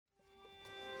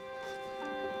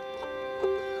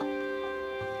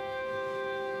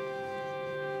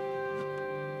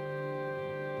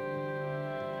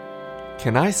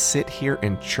Can I sit here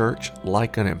in church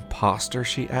like an imposter,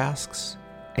 she asks.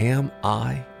 Am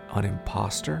I an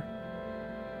imposter?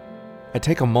 I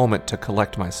take a moment to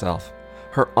collect myself.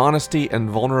 Her honesty and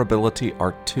vulnerability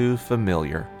are too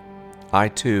familiar. I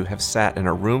too have sat in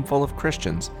a room full of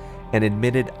Christians and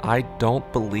admitted I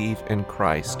don't believe in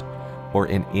Christ or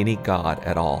in any God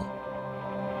at all.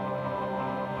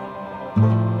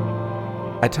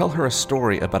 I tell her a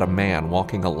story about a man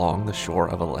walking along the shore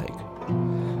of a lake.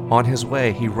 On his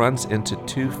way, he runs into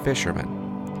two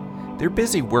fishermen. They're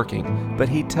busy working, but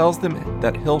he tells them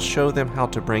that he'll show them how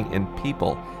to bring in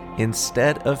people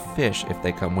instead of fish if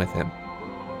they come with him.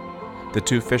 The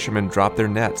two fishermen drop their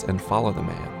nets and follow the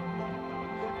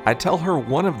man. I tell her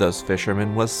one of those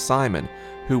fishermen was Simon,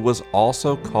 who was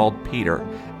also called Peter,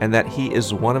 and that he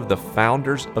is one of the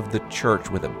founders of the church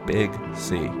with a big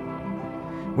C.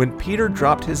 When Peter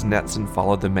dropped his nets and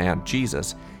followed the man,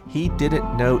 Jesus, he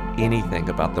didn't know anything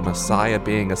about the Messiah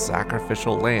being a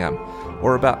sacrificial lamb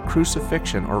or about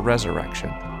crucifixion or resurrection.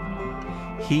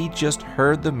 He just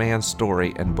heard the man's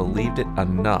story and believed it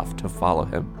enough to follow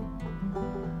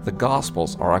him. The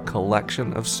Gospels are a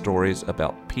collection of stories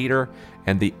about Peter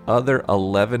and the other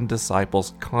 11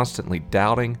 disciples constantly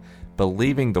doubting,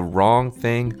 believing the wrong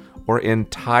thing, or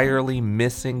entirely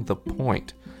missing the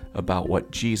point about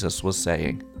what Jesus was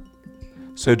saying.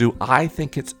 So do I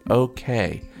think it's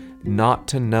okay not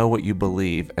to know what you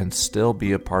believe and still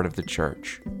be a part of the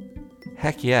church?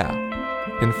 Heck yeah.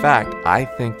 In fact, I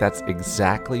think that's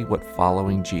exactly what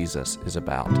following Jesus is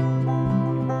about.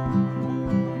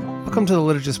 Welcome to the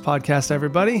Liturgist Podcast,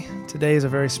 everybody. Today is a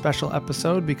very special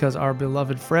episode because our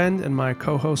beloved friend and my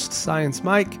co-host, Science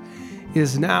Mike,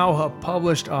 is now a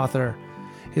published author.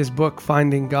 His book,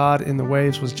 Finding God in the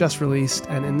Waves, was just released,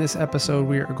 and in this episode,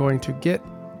 we are going to get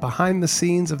behind the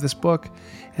scenes of this book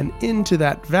and into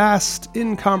that vast,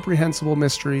 incomprehensible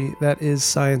mystery that is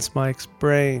Science Mike's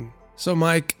brain. So,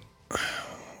 Mike,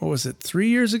 what was it, 3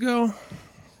 years ago?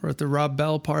 We're at the Rob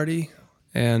Bell party,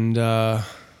 and I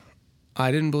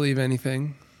didn't believe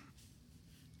anything,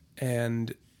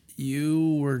 and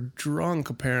you were drunk,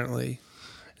 apparently.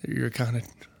 You were kind of...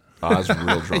 I was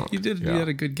real drunk. You had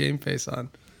a good game face on.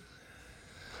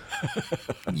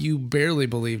 You barely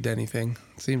believed anything,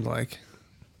 it seemed like.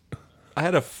 I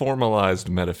had a formalized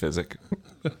metaphysic.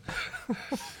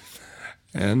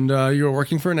 And you were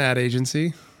working for an ad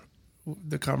agency.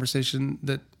 The conversation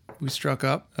that we struck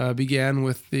up began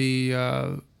with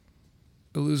the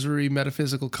illusory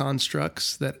metaphysical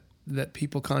constructs that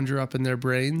people conjure up in their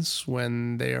brains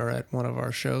when they are at one of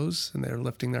our shows and they're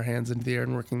lifting their hands into the air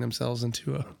and working themselves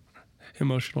into a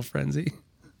emotional frenzy.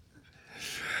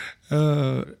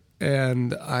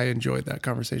 And I enjoyed that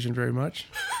conversation very much.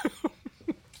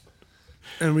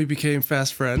 And we became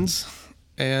fast friends.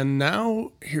 And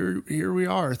now here we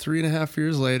are, 3.5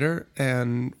 years later,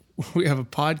 and we have a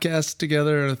podcast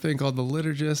together and a thing called The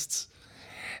Liturgists.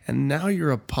 And now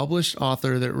you're a published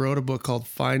author that wrote a book called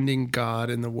Finding God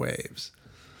in the Waves.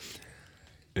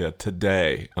 Yeah,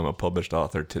 today, I'm a published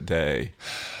author today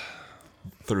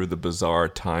through the bizarre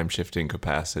time-shifting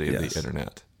capacity of the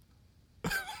internet.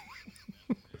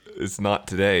 It's not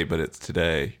today, but it's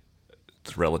today.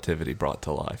 It's relativity brought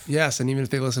to life. Yes, and even if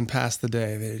they listen past the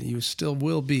day, you still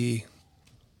will be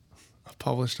a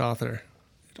published author.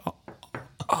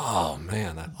 Oh,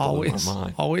 man, that blew my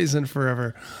mind. Always and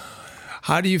forever.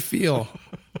 How do you feel?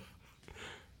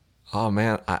 Oh,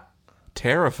 man,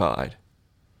 terrified.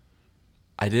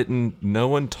 No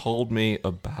one told me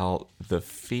about the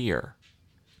fear.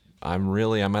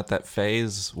 I'm at that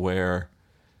phase where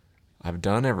I've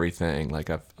done everything.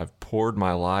 Like I've poured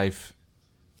my life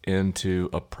into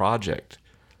a project,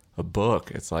 a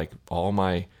book. It's like all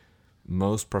my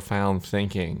most profound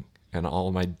thinking and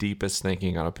all my deepest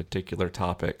thinking on a particular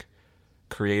topic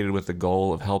created with the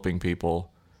goal of helping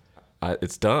people.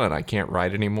 It's done. I can't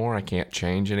write anymore. I can't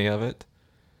change any of it.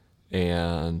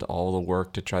 And all the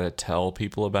work to try to tell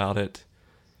people about it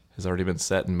has already been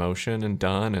set in motion and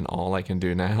done. And all I can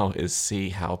do now is see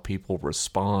how people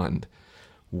respond.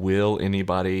 Will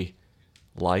anybody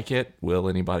like it? Will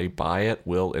anybody buy it?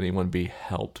 Will anyone be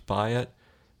helped by it?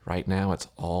 Right now, it's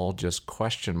all just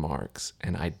question marks.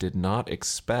 And I did not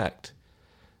expect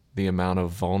the amount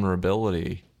of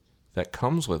vulnerability that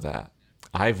comes with that.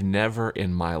 I've never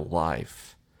in my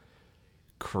life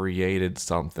created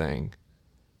something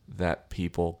that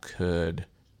people could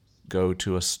go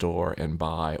to a store and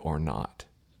buy or not.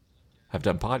 I've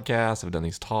done podcasts, I've done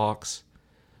these talks,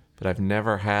 but I've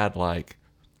never had like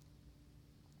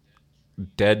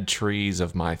dead trees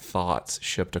of my thoughts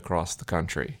shipped across the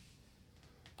country.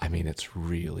 I mean, it's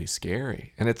really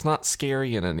scary. And it's not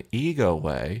scary in an ego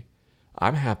way.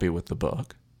 I'm happy with the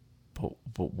book, but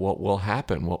what will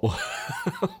happen? What will,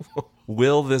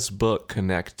 will this book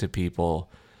connect to people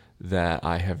that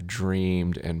I have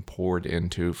dreamed and poured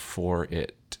into for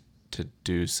it to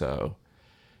do so?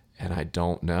 And I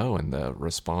don't know. And the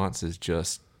response is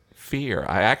just fear.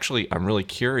 I'm really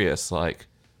curious, like,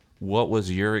 what was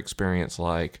your experience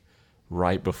like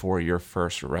right before your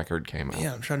first record came out?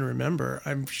 Yeah, I'm trying to remember.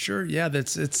 I'm sure,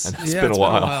 it's been a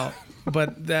while.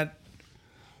 But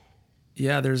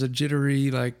there's a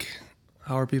jittery, like,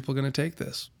 how are people going to take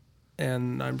this?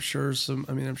 And I'm sure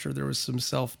there was some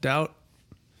self-doubt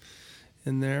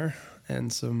in there,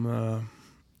 and some,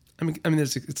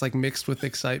 it's like mixed with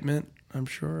excitement, I'm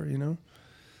sure,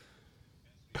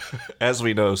 As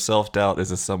we know, self-doubt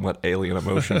is a somewhat alien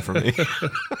emotion for me.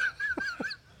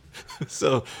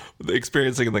 So the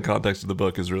experiencing in the context of the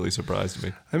book has really surprised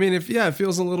me. I mean, it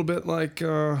feels a little bit like,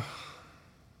 I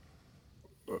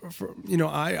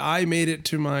made it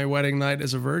to my wedding night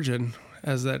as a virgin,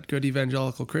 as that good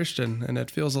evangelical Christian, and it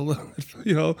feels a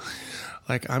little,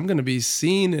 like I'm going to be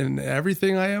seen in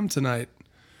everything I am tonight.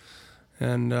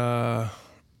 And I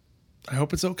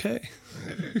hope it's okay.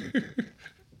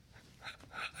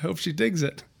 I hope she digs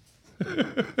it.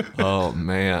 Oh,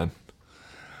 man.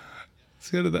 It's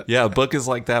good of that. Yeah, a book is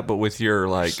like that, but with your,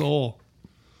 like... Soul.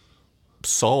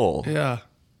 Yeah.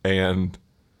 And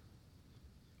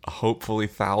hopefully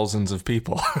thousands of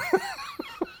people.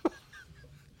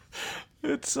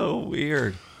 It's so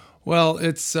weird. Well,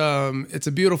 it's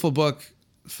a beautiful book.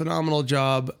 Phenomenal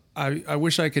job. I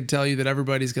wish I could tell you that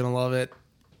everybody's going to love it.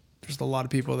 There's a lot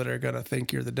of people that are going to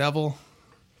think you're the devil.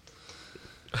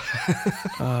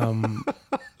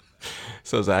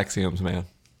 So's Axioms, man.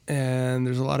 And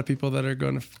there's a lot of people that are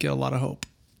going to get a lot of hope.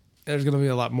 There's going to be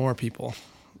a lot more people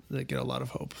that get a lot of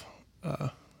hope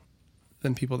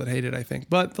than people that hate it, I think.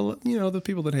 But the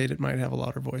people that hate it might have a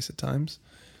louder voice at times.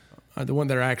 The one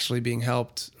that are actually being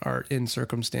helped are in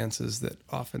circumstances that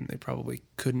often they probably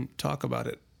couldn't talk about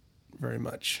it very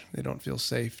much. They don't feel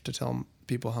safe to tell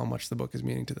people how much the book is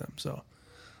meaning to them. So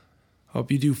I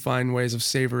hope you do find ways of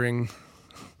savoring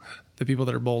the people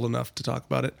that are bold enough to talk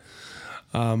about it.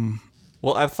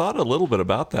 Well, I've thought a little bit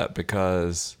about that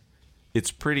because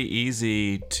it's pretty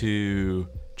easy to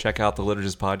check out the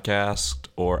Liturgist podcast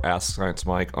or Ask Science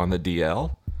Mike on the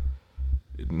DL.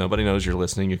 Nobody knows you're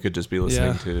listening. You could just be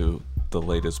listening to the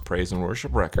latest praise and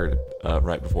worship record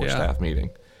right before staff meeting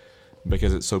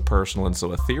because it's so personal and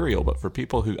so ethereal. But for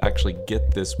people who actually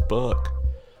get this book,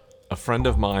 a friend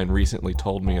of mine recently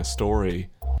told me a story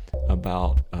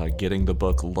about getting the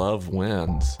book Love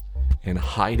Wins and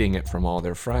hiding it from all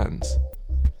their friends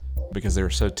because they were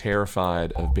so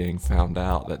terrified of being found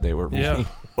out that they were reading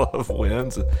Love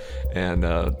Wins and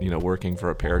working for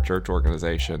a parachurch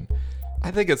organization. I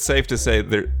think it's safe to say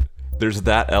there's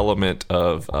that element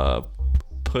of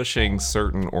pushing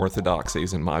certain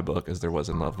orthodoxies in my book as there was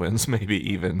in Love Wins, maybe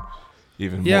even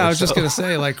more I was just so. going to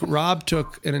say, like, Rob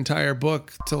took an entire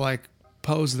book to, like,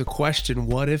 pose the question,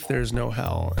 what if there's no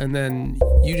hell? And then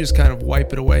you just kind of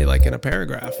wipe it away like in a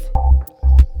paragraph.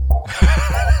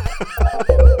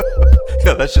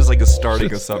 Yeah, that's just like a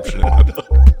starting assumption in my book.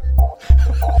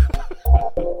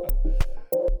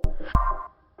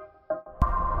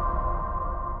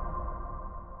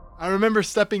 I remember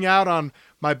stepping out on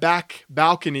my back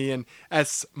balcony and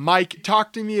as Mike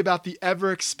talked to me about the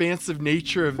ever-expansive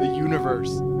nature of the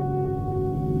universe.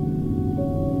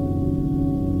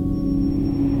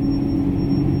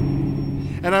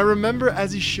 And I remember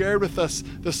as he shared with us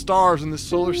the stars in the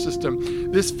solar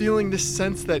system, this feeling, this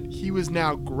sense that he was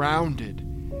now grounded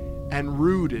and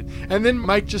rooted. And then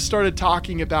Mike just started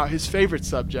talking about his favorite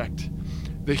subject,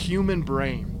 the human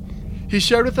brain. He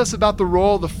shared with us about the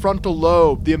role of the frontal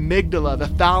lobe, the amygdala, the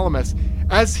thalamus.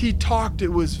 As he talked, it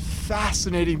was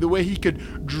fascinating the way he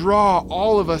could draw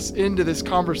all of us into this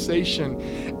conversation.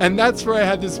 And that's where I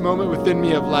had this moment within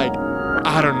me of like,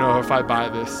 I don't know if I buy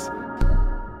this.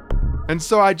 And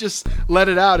so I just let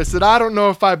it out. I said, I don't know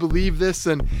if I believe this.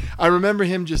 And I remember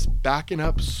him just backing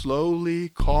up slowly,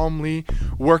 calmly,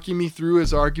 working me through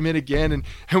his argument again.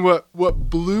 And what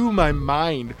blew my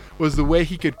mind was the way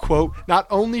he could quote not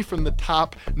only from the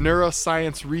top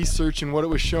neuroscience research and what it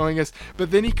was showing us,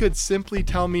 but then he could simply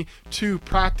tell me 2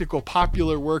 practical,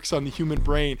 popular works on the human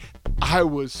brain. I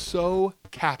was so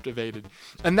captivated.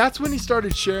 And that's when he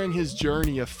started sharing his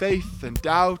journey of faith and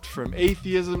doubt, from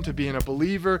atheism to being a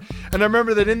believer. And I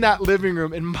remember that in that living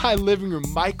room, in my living room,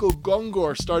 Michael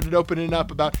Gungor started opening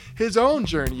up about his own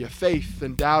journey of faith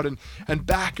and doubt, and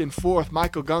back and forth.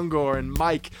 Michael Gungor and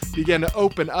Mike began to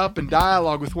open up and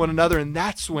dialogue with one another. And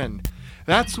that's when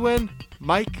That's when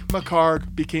Mike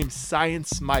McHargue became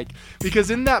Science Mike,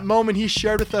 because in that moment he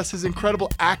shared with us his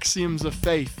incredible axioms of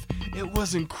faith. It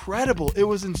was incredible. It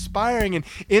was inspiring. And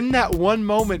in that one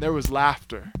moment, there was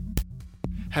laughter.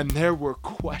 And there were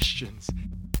questions.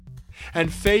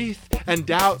 And faith and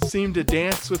doubt seemed to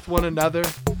dance with one another.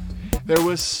 There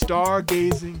was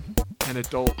stargazing and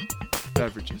adult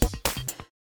beverages.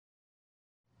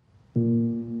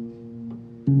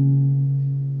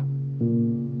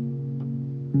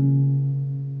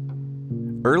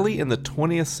 Early in the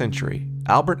 20th century,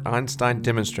 Albert Einstein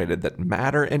demonstrated that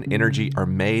matter and energy are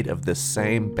made of the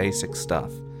same basic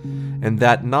stuff, and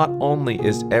that not only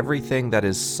is everything that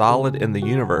is solid in the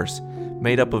universe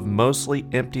made up of mostly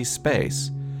empty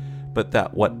space, but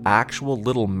that what actual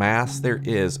little mass there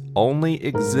is only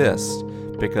exists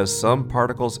because some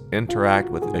particles interact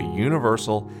with a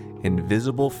universal,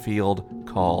 invisible field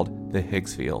called the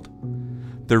Higgs field.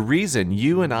 The reason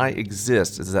you and I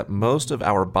exist is that most of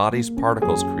our body's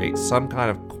particles create some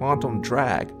kind of quantum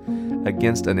drag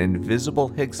against an invisible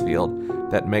Higgs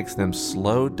field that makes them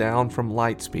slow down from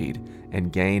light speed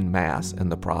and gain mass in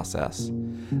the process.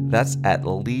 That's at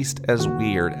least as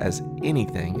weird as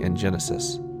anything in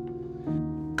Genesis.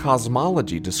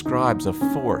 Cosmology describes a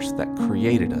force that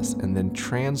created us and then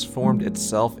transformed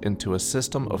itself into a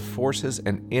system of forces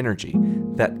and energy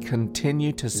that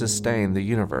continue to sustain the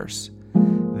universe.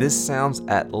 This sounds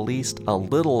at least a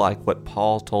little like what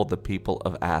Paul told the people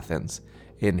of Athens.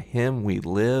 In him we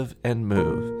live and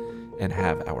move and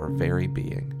have our very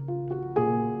being.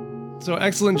 So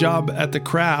excellent job at the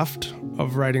craft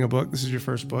of writing a book. This is your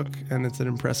first book, and it's an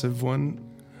impressive one.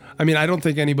 I mean, I don't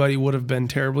think anybody would have been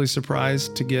terribly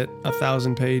surprised to get a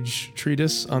 1,000-page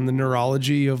treatise on the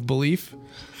neurology of belief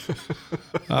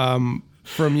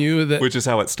from you. Which is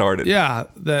how it started. Yeah,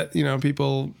 that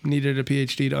people needed a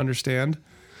PhD to understand.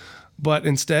 But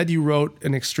instead, you wrote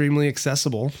an extremely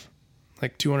accessible,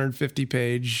 like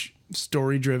 250-page,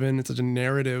 story-driven. It's a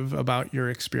narrative about your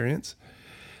experience.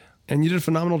 And you did a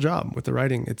phenomenal job with the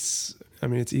writing. It's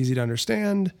easy to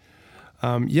understand,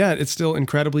 yet it's still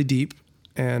incredibly deep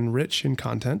and rich in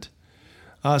content.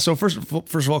 So first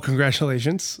of all,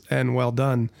 congratulations and well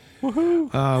done.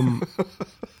 Woohoo!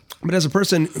 But as a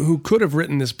person who could have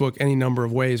written this book any number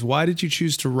of ways, why did you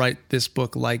choose to write this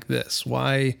book like this?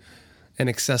 Why an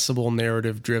accessible,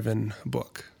 narrative-driven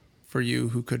book for you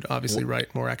who could obviously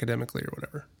write more academically or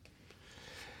whatever?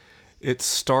 It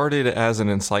started as an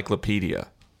encyclopedia,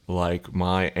 like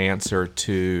my answer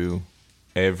to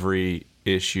every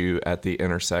issue at the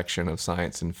intersection of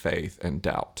science and faith and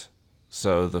doubt.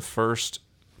 So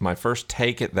my first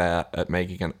take at that, at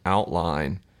making an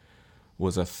outline,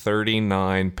 was a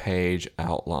 39-page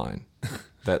outline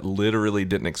that literally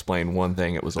didn't explain one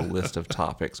thing. It was a list of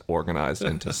topics organized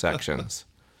into sections.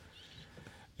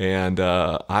 And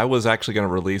I was actually going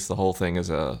to release the whole thing as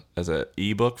a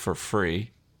ebook for free.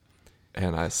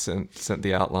 And I sent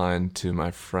the outline to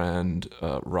my friend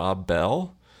Rob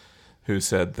Bell, who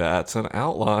said, "That's an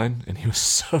outline." And he was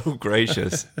so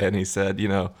gracious. And he said,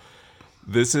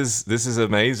 this is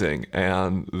amazing.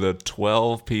 And the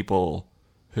 12 people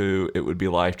who it would be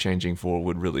life-changing for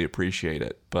would really appreciate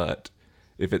it. But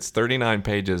if it's 39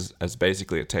 pages as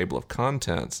basically a table of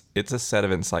contents, it's a set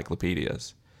of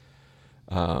encyclopedias.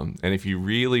 And if you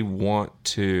really want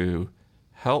to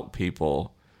help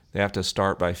people, they have to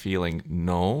start by feeling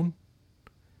known,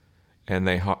 and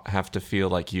they have to feel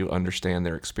like you understand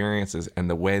their experiences. And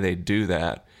the way they do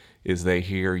that is they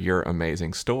hear your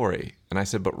amazing story. And I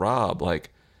said, "But Rob,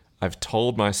 I've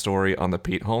told my story on the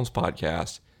Pete Holmes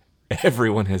podcast.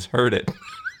 Everyone has heard it."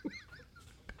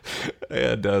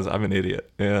 And I'm an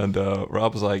idiot. And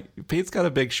Rob was like, "Pete's got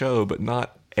a big show, but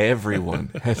not everyone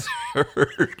has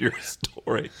heard your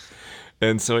story."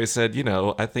 And so he said,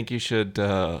 "I think you should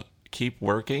keep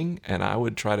working, and I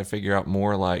would try to figure out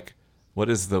more what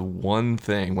is the one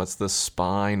thing, what's the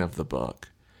spine of the book,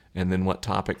 and then what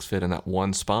topics fit in that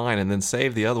one spine, and then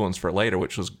save the other ones for later,"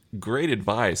 which was great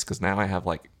advice, because now I have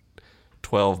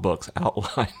 12 books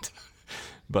outlined.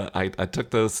 But I took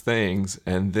those things,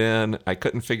 and then I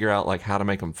couldn't figure out how to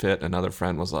make them fit. Another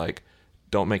friend was like,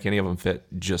 "Don't make any of them fit,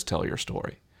 just tell your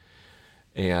story."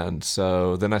 And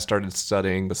so then I started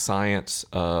studying the science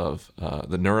of,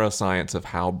 the neuroscience of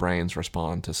how brains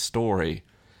respond to story.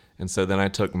 And so then I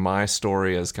took my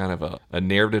story as kind of a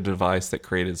narrative device that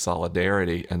created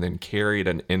solidarity, and then carried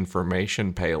an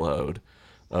information payload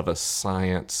of a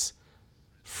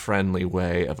science-friendly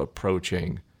way of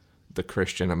approaching the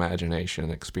Christian imagination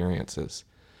and experiences.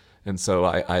 And so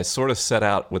I sort of set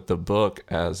out with the book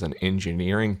as an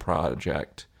engineering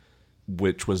project,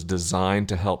 which was designed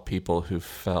to help people who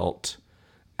felt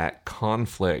at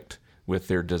conflict with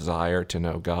their desire to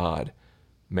know God,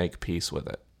 make peace with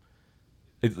it.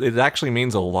 It actually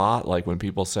means a lot, like when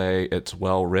people say it's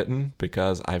well written,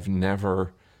 because I've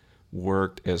never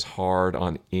worked as hard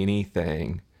on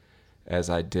anything as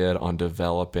I did on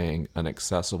developing an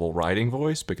accessible writing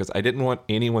voice, because I didn't want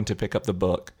anyone to pick up the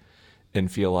book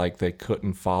and feel like they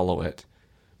couldn't follow it.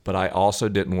 But I also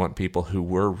didn't want people who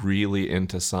were really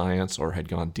into science or had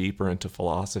gone deeper into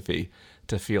philosophy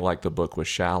to feel like the book was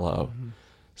shallow. Mm-hmm.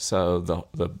 So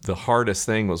the hardest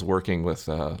thing was working with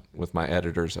my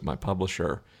editors at my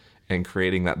publisher and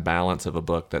creating that balance of a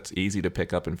book that's easy to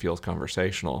pick up and feels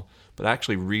conversational, but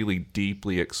actually really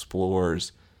deeply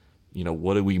explores,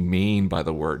 what do we mean by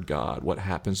the word God? What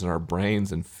happens in our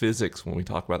brains and physics when we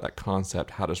talk about that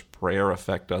concept? How does prayer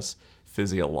affect us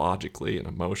physiologically and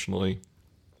emotionally?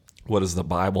 What does the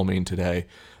Bible mean today?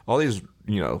 All these,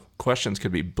 questions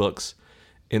could be books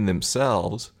in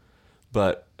themselves,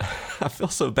 but I feel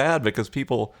so bad because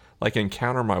people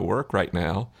encounter my work right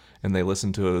now and they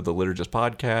listen to the Liturgist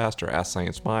podcast or Ask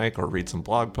Science Mike or read some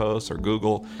blog posts or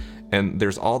Google, and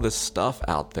there's all this stuff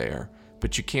out there,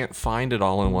 but you can't find it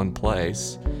all in one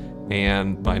place.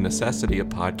 And by necessity, a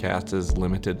podcast is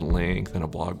limited in length and a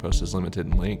blog post is limited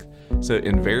in length. So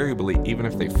invariably, even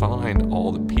if they find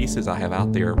all the pieces I have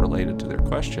out there related to their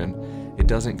question, it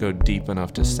doesn't go deep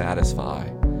enough to satisfy.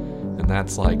 And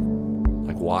that's like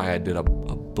why I did a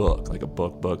book, like a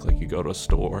book, like you go to a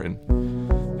store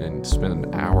and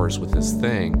spend hours with this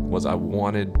thing, was I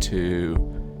wanted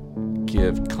to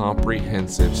give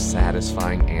comprehensive,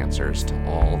 satisfying answers to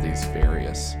all these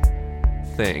various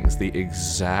things, the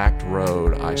exact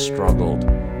road I struggled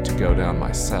to go down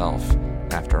myself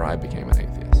after I became an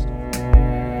atheist.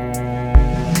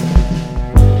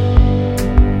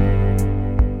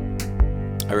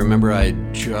 I remember I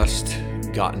had just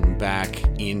gotten back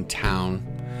in town,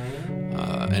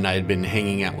 and I had been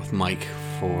hanging out with Mike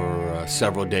for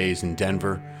several days in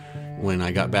Denver. When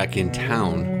I got back in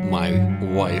town, my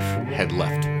wife had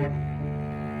left.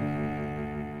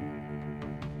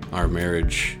 Our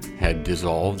marriage had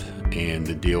dissolved, and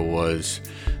the deal was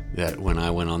that when I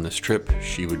went on this trip,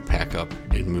 she would pack up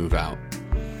and move out.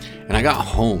 And I got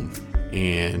home,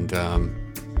 and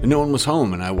no one was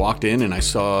home, and I walked in and I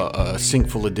saw a sink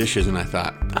full of dishes, and I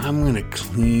thought, I'm going to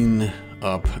clean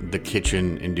up the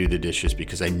kitchen and do the dishes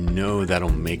because I know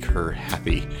that'll make her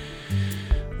happy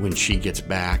when she gets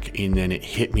back. And then it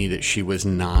hit me that she was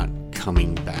not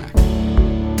coming back.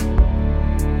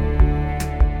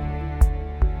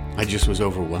 I just was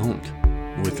overwhelmed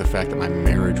with the fact that my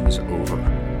marriage was over.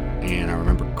 And I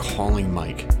remember calling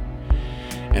Mike,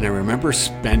 and I remember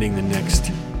spending the next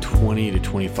 20 to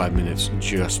 25 minutes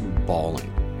just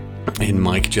bawling. And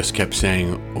Mike just kept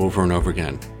saying over and over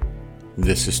again,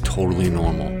 this is totally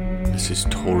normal. This is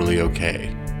totally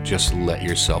okay. Just let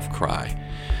yourself cry.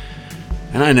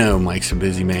 And I know Mike's a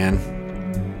busy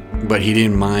man, but he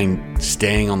didn't mind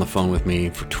staying on the phone with me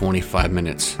for 25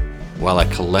 minutes while I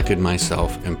collected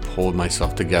myself and pulled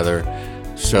myself together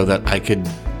so that I could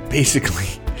basically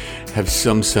have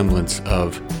some semblance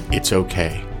of it's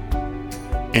okay.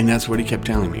 And that's what he kept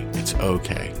telling me. It's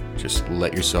okay. Just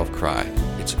let yourself cry.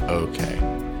 It's okay.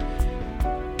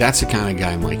 That's the kind of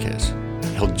guy Mike is.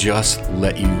 He'll just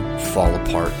let you fall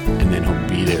apart, and then he'll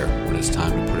be there when it's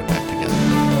time to put it back together.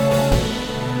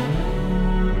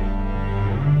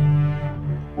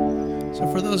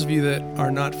 So for those of you that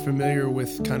are not familiar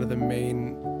with kind of the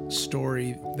main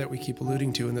story that we keep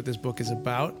alluding to and that this book is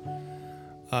about,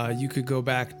 you could go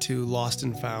back to Lost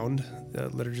and Found, the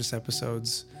Liturgist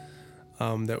episodes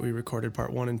that we recorded,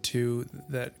 part 1 and 2,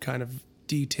 that kind of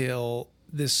detail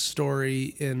this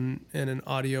story in an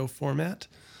audio format.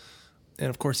 And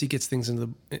of course, he gets things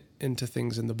into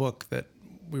things in the book that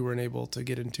we weren't able to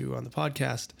get into on the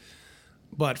podcast.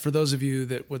 But for those of you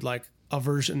that would like a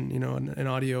version, an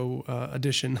audio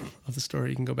edition of the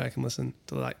story, you can go back and listen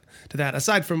to that.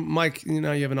 Aside from Mike, you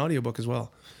have an audiobook as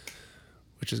well,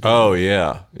 which is good. Oh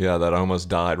yeah, that almost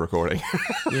died recording.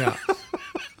 Yeah.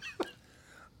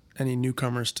 Any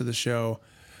newcomers to the show?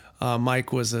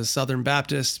 Mike was a Southern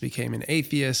Baptist, became an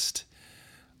atheist,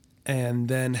 and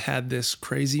then had this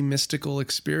crazy mystical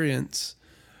experience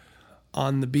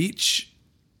on the beach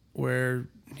where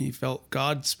he felt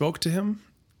God spoke to him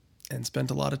and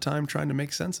spent a lot of time trying to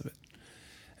make sense of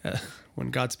it. When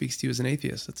God speaks to you as an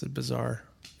atheist, it's a bizarre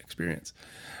experience.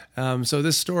 So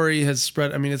this story has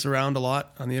spread. I mean, it's around a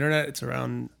lot on the internet. It's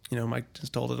around, Mike has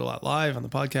told it a lot live on the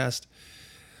podcast.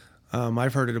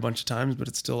 I've heard it a bunch of times, but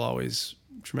it's still always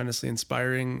tremendously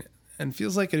inspiring and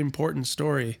feels like an important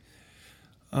story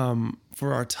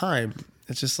for our time.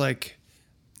 It's just like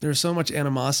there's so much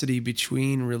animosity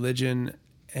between religion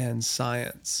and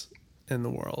science in the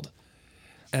world.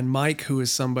 And Mike, who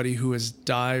is somebody who has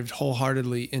dived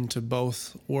wholeheartedly into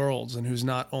both worlds and who's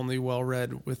not only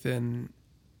well-read within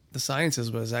the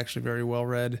sciences, but is actually very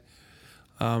well-read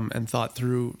and thought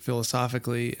through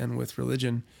philosophically and with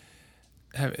religion,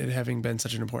 it having been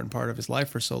such an important part of his life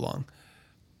for so long.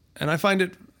 And I find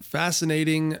it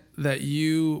fascinating that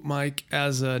you, Mike,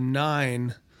 as a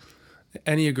 9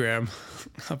 Enneagram,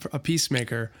 a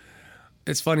peacemaker,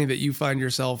 it's funny that you find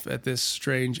yourself at this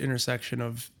strange intersection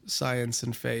of science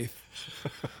and faith.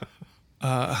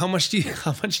 How much do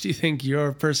you think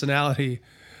your personality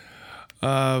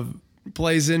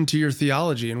plays into your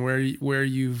theology and where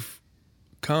you've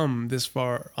come this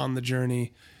far on the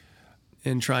journey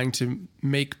in trying to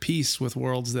make peace with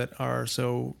worlds that are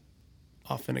so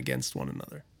often against one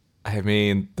another? I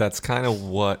mean, that's kind of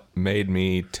what made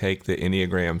me take the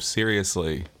Enneagram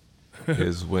seriously,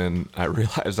 is when I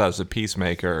realized I was a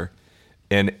peacemaker,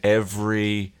 and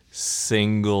every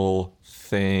single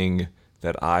thing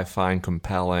that I find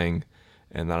compelling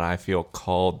and that I feel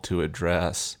called to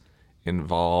address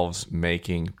involves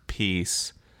making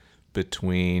peace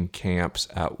between camps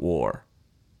at war.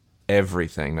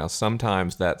 Everything. Now,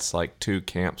 sometimes that's like 2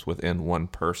 camps within one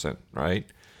person, right?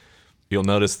 You'll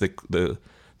notice the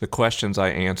questions I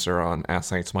answer on Ask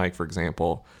Saints Mike, for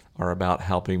example, are about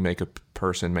helping make a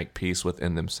person make peace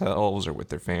within themselves or with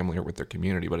their family or with their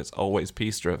community, but it's always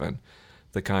peace-driven.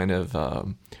 The kind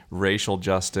of racial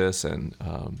justice and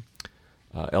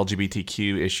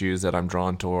LGBTQ issues that I'm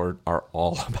drawn toward are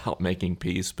all about making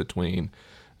peace between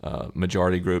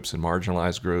majority groups and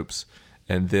marginalized groups.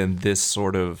 And then this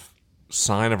sort of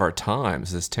sign of our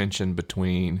times, this tension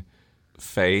between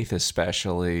faith,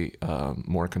 especially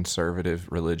more conservative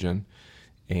religion,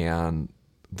 and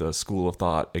the school of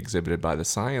thought exhibited by the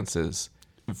sciences,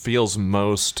 feels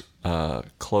most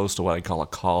close to what I call a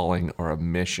calling or a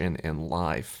mission in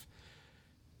life.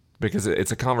 Because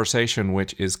it's a conversation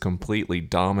which is completely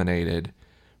dominated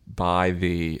by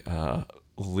the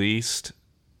least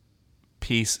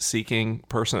peace-seeking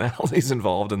personalities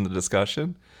involved in the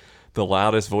discussion. The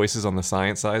loudest voices on the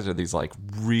science side are these like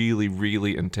really,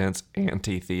 really intense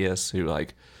anti-theists who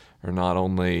like are not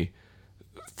only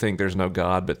think there's no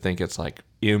God, but think it's like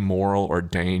immoral or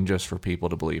dangerous for people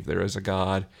to believe there is a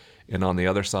God. And on the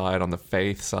other side, on the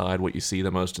faith side, what you see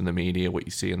the most in the media, what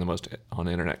you see in the most on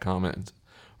internet comments,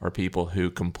 are people who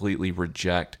completely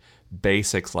reject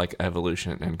basics like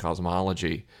evolution and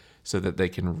cosmology so that they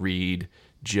can read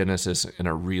Genesis in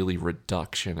a really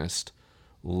reductionist,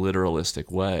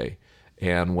 literalistic way.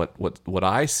 And what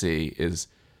I see is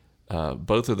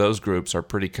both of those groups are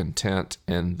pretty content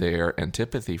in their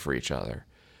antipathy for each other.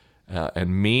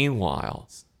 And meanwhile,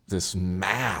 this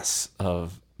mass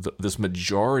of this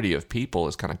majority of people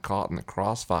is kind of caught in the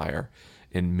crossfire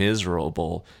and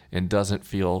miserable and doesn't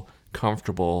feel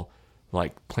comfortable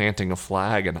like planting a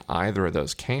flag in either of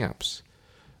those camps.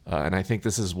 And I think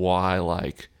this is why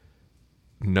like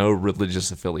no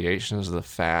religious affiliation is the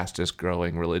fastest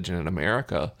growing religion in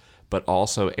America, but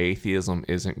also atheism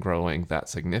isn't growing that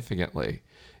significantly,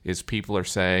 is people are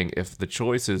saying if the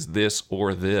choice is this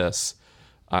or this,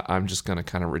 I'm just going to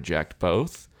kind of reject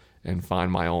both and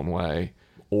find my own way,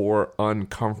 or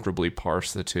uncomfortably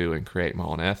parse the two and create my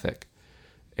own ethic.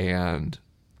 And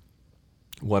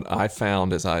what I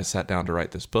found as I sat down to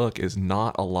write this book is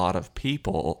not a lot of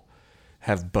people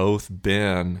have both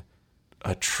been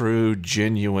a true,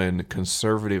 genuine,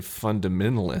 conservative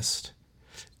fundamentalist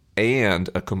and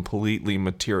a completely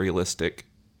materialistic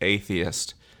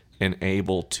atheist and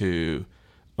able to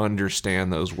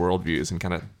understand those worldviews and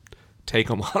kind of take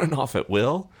them on and off at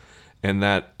will. And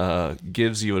that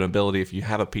gives you an ability, if you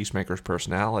have a peacemaker's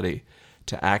personality,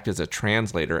 to act as a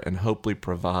translator and hopefully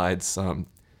provide some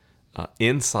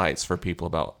insights for people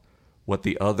about what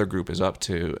the other group is up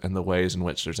to and the ways in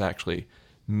which there's actually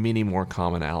many more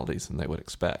commonalities than they would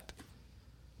expect.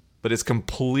 But it's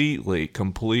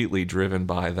completely driven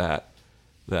by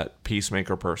that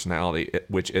peacemaker personality,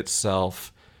 which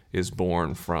itself is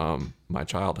born from my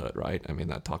childhood, right? I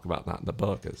mean, I talk about that in the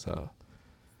book, is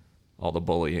all the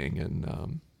bullying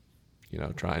and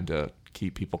trying to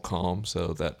keep people calm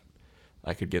so that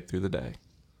I could get through the day.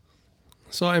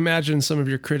 So I imagine some of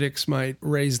your critics might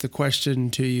raise the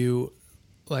question to you,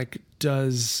 like,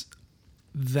 does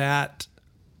that,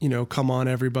 come on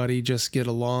everybody, just get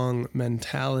along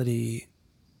mentality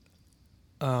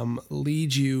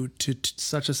lead you to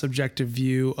such a subjective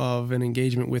view of an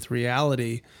engagement with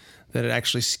reality that it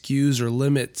actually skews or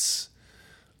limits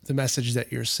the message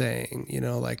that you're saying?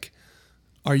 Like,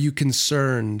 are you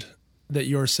concerned that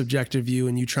your subjective view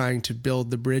and you trying to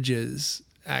build the bridges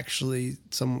actually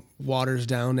some waters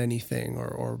down anything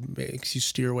or makes you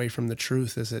steer away from the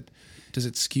truth? Does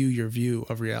it skew your view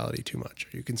of reality too much?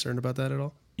 Are you concerned about that at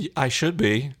all? I should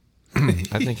be.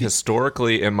 I think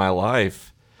historically in my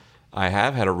life, I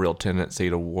have had a real tendency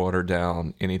to water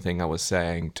down anything I was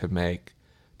saying to make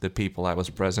the people I was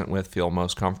present with feel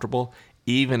most comfortable,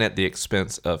 even at the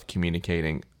expense of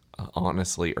communicating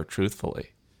honestly or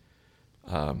truthfully.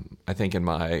 I think in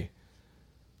my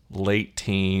late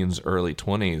teens, early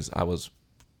 20s, I was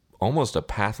almost a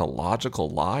pathological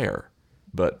liar,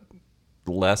 but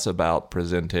less about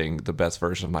presenting the best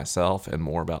version of myself and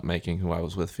more about making who I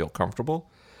was with feel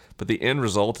comfortable. But the end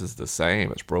result is the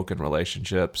same. It's broken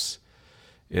relationships.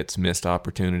 It's missed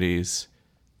opportunities.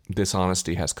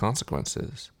 Dishonesty has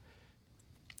consequences.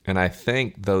 And I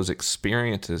think those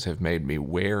experiences have made me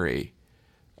wary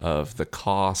of the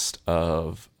cost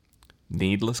of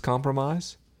needless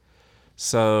compromise.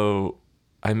 So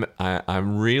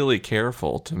I'm really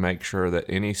careful to make sure that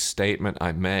any statement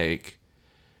I make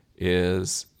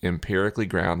is empirically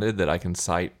grounded, that I can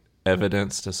cite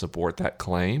evidence to support that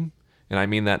claim. And I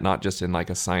mean that not just in like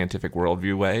a scientific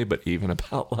worldview way, but even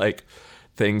about like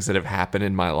things that have happened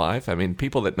in my life. I mean,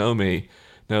 people that know me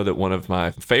know that one of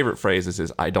my favorite phrases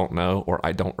is I don't know or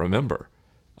I don't remember.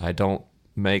 I don't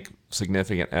make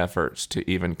significant efforts to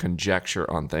even conjecture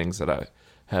on things that I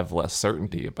have less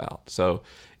certainty about. So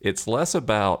it's less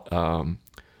about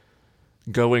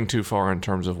going too far in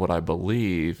terms of what I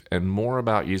believe and more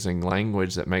about using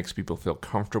language that makes people feel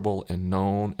comfortable and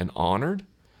known and honored.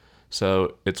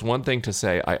 So it's one thing to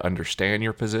say, I understand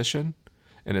your position,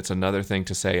 and it's another thing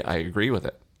to say, I agree with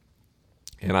it.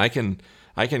 And I can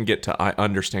get to I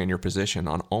understand your position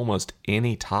on almost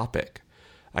any topic.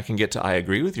 I can get to I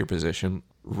agree with your position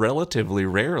relatively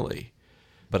rarely,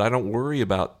 but I don't worry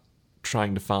about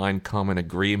trying to find common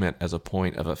agreement as a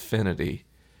point of affinity.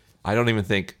 I don't even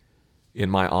think in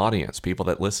my audience, people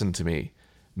that listen to me,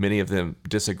 many of them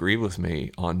disagree with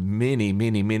me on many,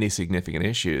 many, many significant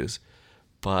issues,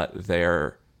 but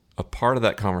they're a part of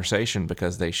that conversation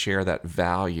because they share that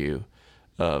value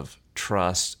of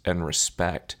trust and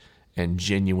respect and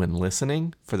genuine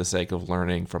listening for the sake of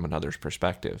learning from another's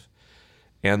perspective.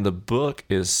 And the book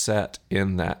is set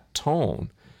in that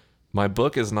tone. My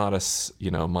book is not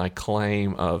my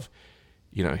claim of,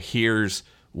 here's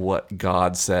what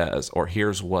God says or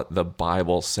here's what the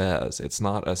Bible says. It's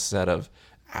not a set of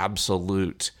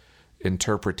absolute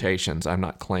interpretations. I'm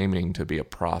not claiming to be a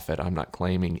prophet. I'm not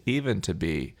claiming even to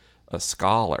be a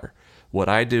scholar. What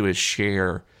I do is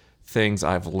share things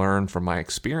I've learned from my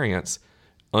experience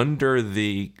under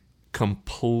the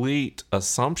complete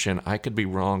assumption I could be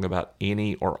wrong about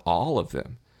any or all of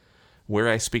them. Where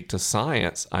I speak to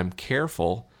science, I'm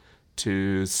careful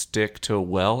to stick to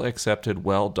well-accepted,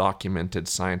 well-documented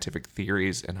scientific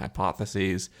theories and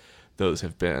hypotheses. Those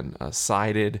have been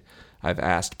cited. I've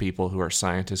asked people who are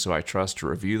scientists who I trust to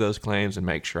review those claims and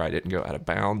make sure I didn't go out of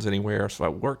bounds anywhere. So I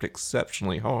worked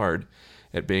exceptionally hard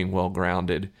at being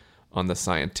well-grounded on the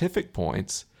scientific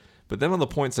points. But then on the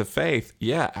points of faith,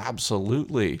 yeah,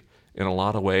 absolutely. In a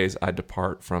lot of ways, I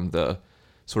depart from the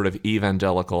sort of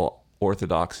evangelical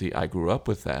orthodoxy. I grew up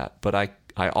with that. But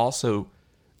I also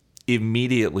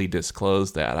immediately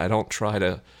disclose that. I don't try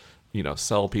to,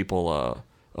 sell people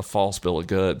a false bill of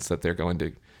goods that they're going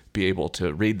to be able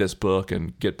to read this book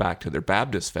and get back to their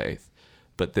Baptist faith.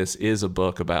 But this is a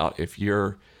book about if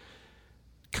you're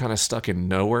kind of stuck in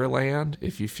nowhere land,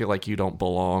 if you feel like you don't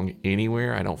belong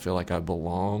anywhere. I don't feel like I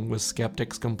belong with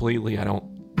skeptics completely. I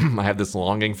have this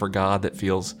longing for God that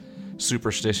feels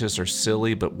superstitious or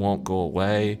silly but won't go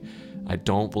away. I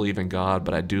don't believe in God,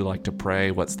 but I do like to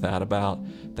pray. What's that about?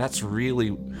 That's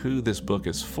really who this book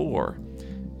is for.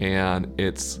 And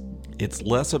it's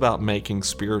less about making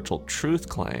spiritual truth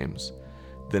claims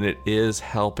than it is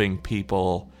helping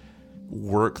people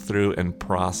work through and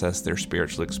process their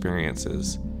spiritual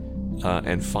experiences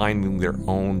and finding their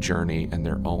own journey and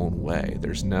their own way.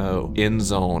 There's no end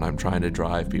zone I'm trying to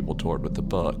drive people toward with the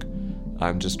book.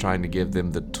 I'm just trying to give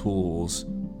them the tools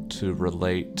to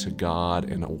relate to God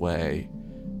in a way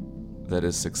that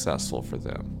is successful for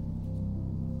them.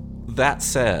 That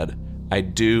said, I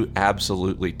do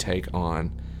absolutely take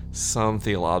on some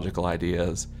theological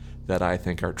ideas that I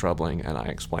think are troubling, and I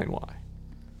explain why.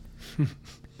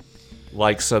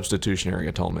 Like substitutionary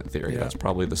atonement theory. Yeah. That's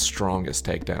probably the strongest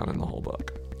takedown in the whole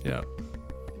book. Yeah.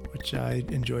 Which I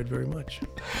enjoyed very much.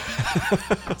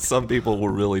 Some people will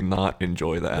really not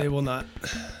enjoy that. They will not.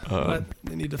 But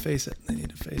they need to face it. They need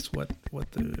to face what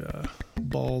the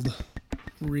bald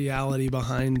reality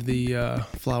behind the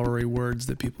flowery words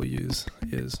that people use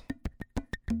is.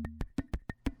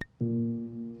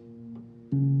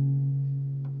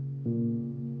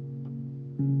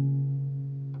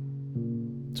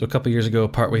 So a couple years ago,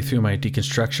 partway through my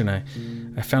deconstruction,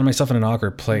 I found myself in an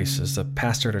awkward place as the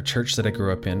pastor at a church that I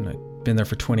grew up in. I'd been there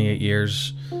for 28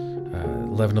 years,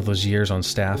 11 of those years on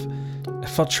staff. I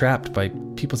felt trapped by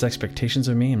people's expectations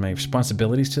of me and my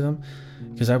responsibilities to them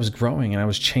because I was growing and I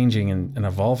was changing and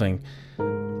evolving.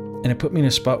 And it put me in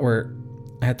a spot where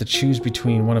I had to choose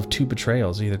between one of two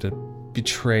betrayals, either to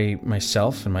betray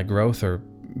myself and my growth or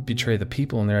betray the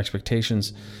people and their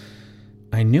expectations.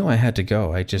 I knew I had to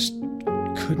go. I just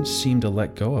couldn't seem to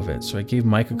let go of it. So I gave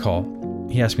Mike a call.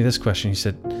 He asked me this question. He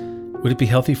said, "Would it be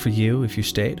healthy for you if you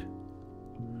stayed?"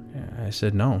 I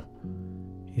said, "No."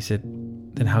 He said,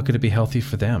 "Then how could it be healthy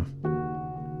for them?"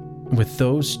 With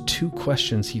those two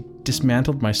questions, he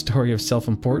dismantled my story of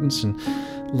self-importance and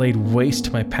laid waste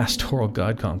to my pastoral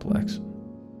God complex.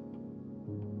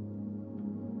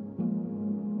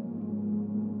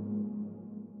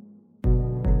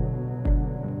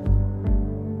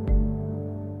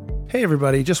 Hey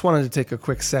everybody, just wanted to take a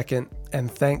quick second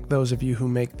and thank those of you who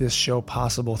make this show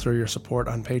possible through your support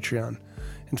on Patreon.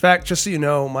 In fact, just so you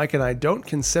know, Mike and I don't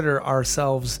consider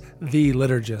ourselves the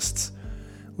liturgists.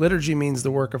 Liturgy means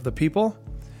the work of the people,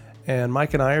 and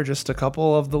Mike and I are just a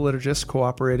couple of the liturgists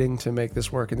cooperating to make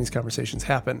this work and these conversations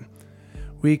happen.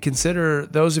 We consider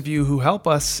those of you who help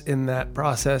us in that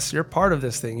process, you're part of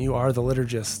this thing. You are the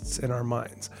liturgists in our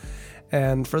minds.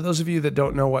 And for those of you that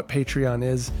don't know what Patreon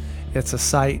is, it's a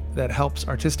site that helps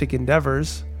artistic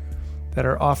endeavors that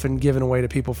are often given away to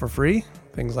people for free,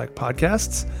 things like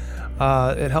podcasts.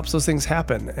 It helps those things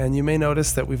happen. And you may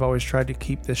notice that we've always tried to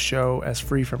keep this show as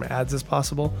free from ads as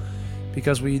possible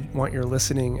because we want your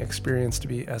listening experience to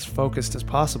be as focused as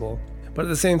possible. But at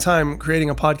the same time, creating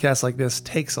a podcast like this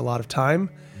takes a lot of time,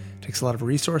 takes a lot of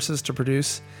resources to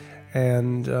produce.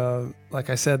 And like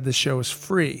I said, this show is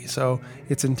free. So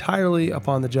it's entirely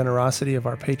upon the generosity of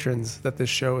our patrons that this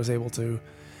show is able to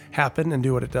happen and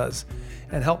do what it does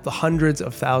and help the hundreds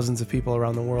of thousands of people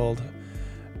around the world,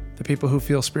 the people who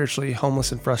feel spiritually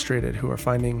homeless and frustrated, who are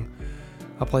finding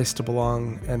a place to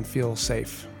belong and feel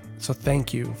safe. So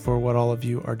thank you for what all of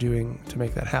you are doing to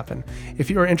make that happen. If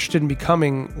you are interested in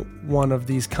becoming one of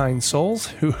these kind souls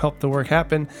who help the work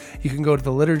happen, you can go to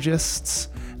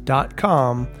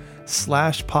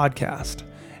theliturgists.com/podcast.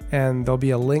 And there'll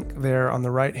be a link there on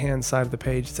the right-hand side of the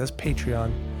page. It says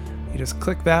Patreon. You just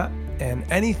click that and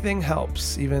anything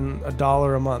helps, even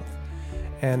 $1 a month.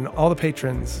 And all the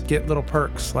patrons get little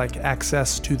perks like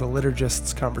access to the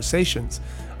Liturgists Conversations,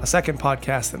 a second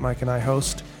podcast that Mike and I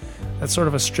host. That's sort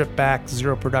of a stripped back,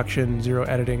 zero production, zero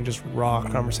editing, just raw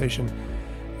conversation.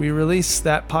 We release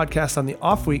that podcast on the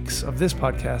off weeks of this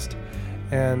podcast.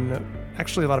 And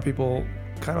actually a lot of people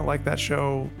kind of like that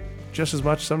show just as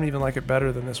much. Some even like it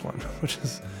better than this one, which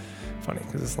is funny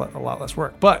because it's a lot less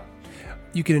work. But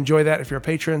you can enjoy that if you're a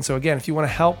patron. So again, if you want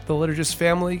to help the Liturgist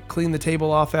family clean the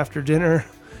table off after dinner,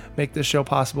 make this show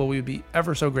possible, we would be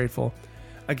ever so grateful.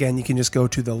 Again, you can just go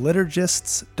to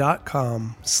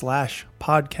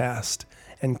theliturgists.com/podcast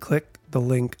and click the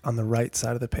link on the right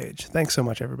side of the page. Thanks so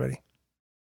much, everybody.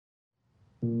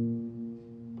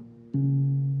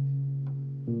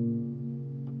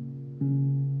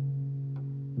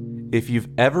 If you've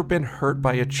ever been hurt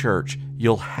by a church,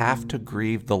 you'll have to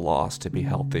grieve the loss to be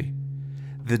healthy.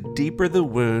 The deeper the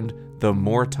wound, the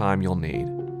more time you'll need.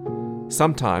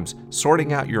 Sometimes,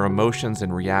 sorting out your emotions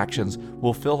and reactions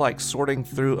will feel like sorting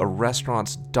through a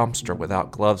restaurant's dumpster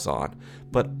without gloves on,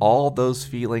 but all those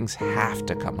feelings have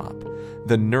to come up.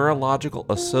 The neurological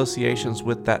associations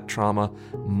with that trauma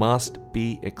must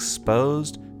be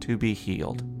exposed to be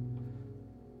healed.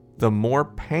 The more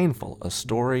painful a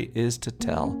story is to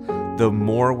tell, the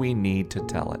more we need to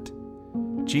tell it.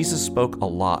 Jesus spoke a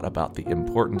lot about the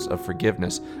importance of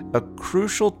forgiveness, a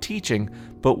crucial teaching,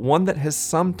 but one that has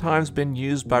sometimes been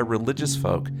used by religious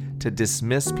folk to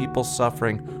dismiss people's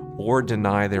suffering or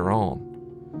deny their own.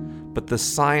 But the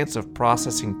science of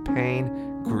processing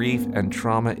pain, grief, and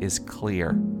trauma is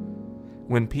clear.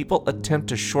 When people attempt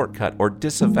to shortcut or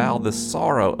disavow the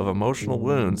sorrow of emotional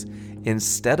wounds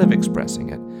instead of expressing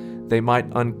it, they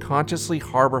might unconsciously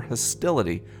harbor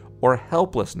hostility or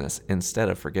helplessness instead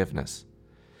of forgiveness.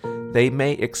 They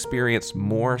may experience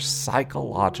more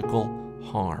psychological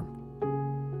harm.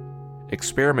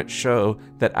 Experiments show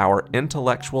that our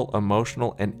intellectual,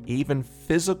 emotional, and even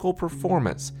physical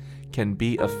performance can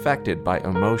be affected by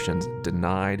emotions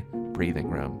denied breathing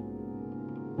room.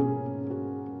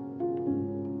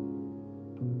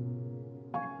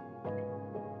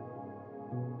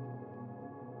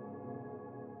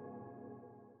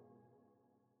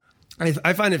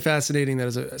 I find it fascinating that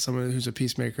as someone who's a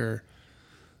peacemaker,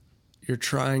 you're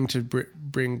trying to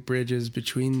bring bridges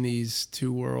between these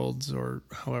two worlds, or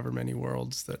however many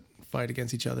worlds that fight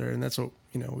against each other. And that's what,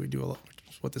 we do a lot,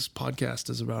 what this podcast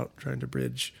is about, trying to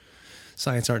bridge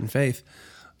science, art, and faith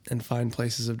and find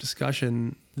places of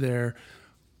discussion there.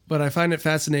 But I find it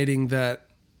fascinating that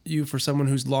you, for someone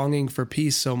who's longing for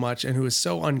peace so much and who is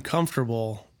so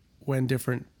uncomfortable when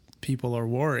different people are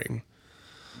warring,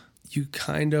 you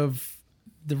kind of,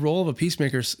 the role of a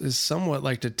peacemaker is somewhat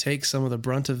like to take some of the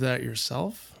brunt of that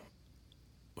yourself,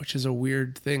 which is a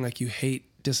weird thing. Like, you hate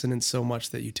dissonance so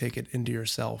much that you take it into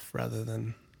yourself rather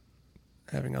than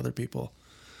having other people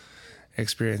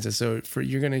experience it. So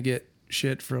you're going to get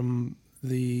shit from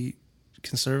the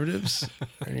conservatives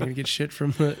and you're going to get shit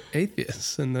from the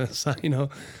atheists and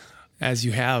as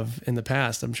you have in the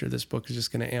past. I'm sure this book is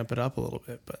just going to amp it up a little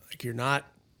bit, but like, you're not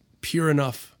pure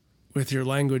enough with your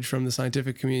language from the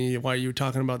scientific community. Why you're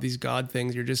talking about these God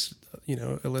things, you're just,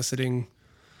 eliciting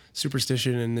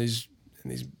superstition and these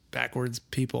backwards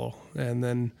people. And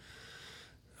then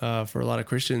for a lot of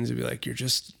Christians, it'd be like, you're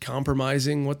just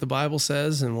compromising what the Bible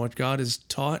says and what God has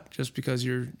taught just because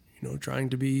you're, trying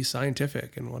to be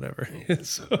scientific and whatever.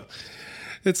 So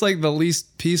it's like the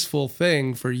least peaceful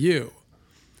thing for you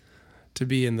to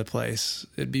be in the place.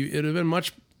 It'd have been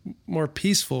much more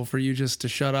peaceful for you just to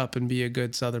shut up and be a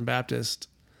good Southern Baptist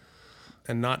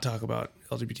and not talk about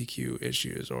LGBTQ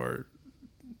issues, or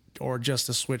just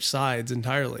to switch sides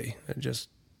entirely and just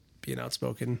be an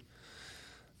outspoken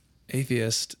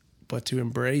atheist, but to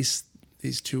embrace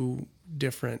these two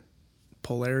different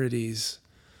polarities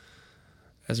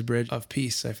as a bridge of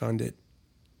peace. I found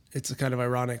it's kind of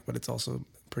ironic, but it's also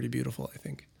pretty beautiful, I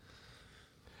think.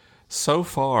 So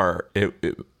far,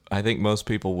 I think most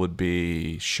people would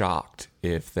be shocked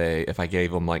if I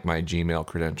gave them like my Gmail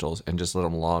credentials and just let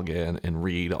them log in and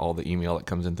read all the email that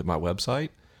comes into my website.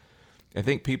 I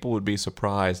think people would be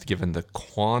surprised, given the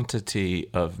quantity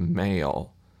of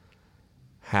mail,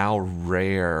 how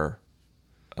rare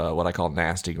what I call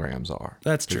nasty grams are.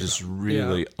 That's true. They're just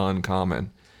really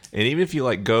uncommon. And even if you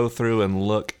like go through and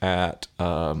look at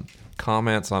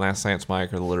comments on Ask Science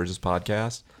Mike or the Liturgist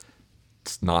podcast,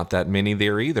 it's not that many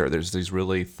there either. There's these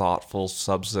really thoughtful,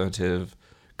 substantive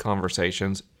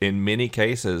conversations, in many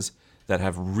cases that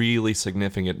have really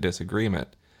significant disagreement.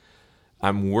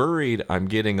 I'm worried I'm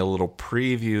getting a little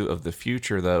preview of the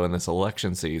future, though, in this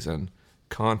election season,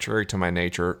 contrary to my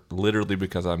nature, literally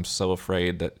because I'm so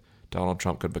afraid that Donald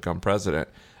Trump could become president.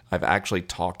 I've actually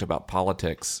talked about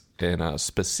politics in a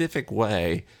specific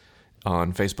way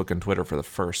on Facebook and Twitter for the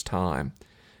first time.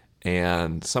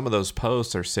 And some of those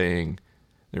posts are saying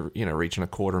they're, reaching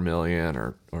 250,000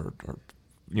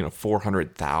 or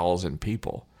 400,000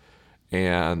 people.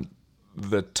 And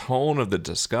the tone of the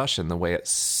discussion, the way it's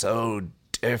so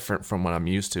different from what I'm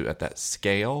used to at that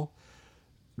scale,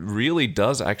 really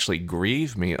does actually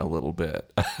grieve me a little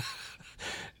bit.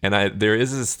 And there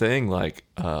is this thing like,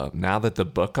 now that the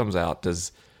book comes out,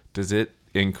 does it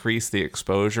increase the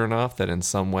exposure enough that in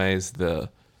some ways the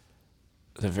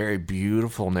very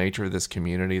beautiful nature of this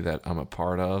community that I'm a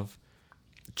part of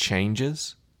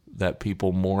changes, that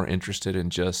people more interested in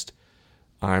just,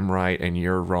 I'm right and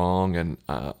you're wrong, and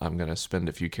I'm going to spend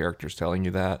a few characters telling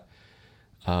you that.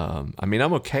 I'm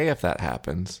okay if that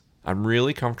happens. I'm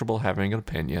really comfortable having an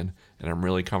opinion, and I'm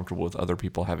really comfortable with other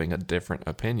people having a different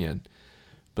opinion.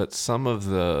 But some of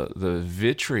the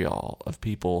vitriol of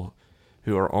people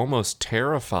who are almost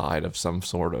terrified of some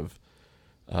sort of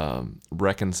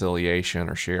reconciliation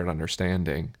or shared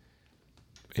understanding,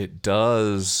 it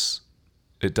does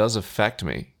affect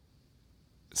me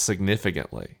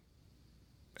significantly.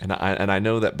 And I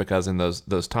know that because in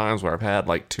those times where I've had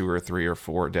like 2 or 3 or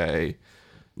 4 day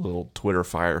little Twitter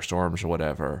firestorms or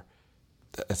whatever,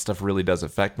 that stuff really does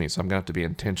affect me. So I'm going to have to be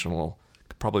intentional,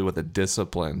 probably with a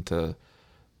discipline, to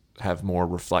have more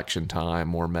reflection time,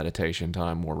 more meditation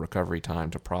time, more recovery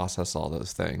time to process all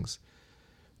those things.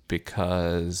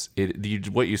 Because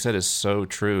what you said is so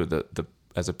true, that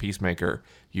as a peacemaker,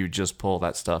 you just pull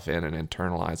that stuff in and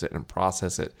internalize it and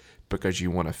process it because you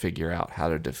want to figure out how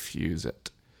to diffuse it.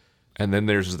 And then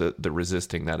there's the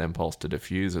resisting that impulse to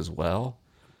diffuse as well.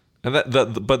 And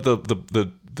but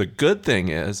the good thing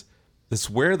is, it's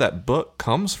where that book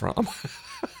comes from.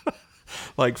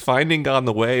 Like, Finding God in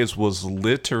the Waves was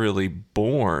literally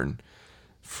born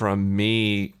from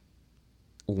me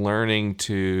learning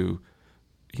to,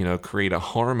 create a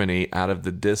harmony out of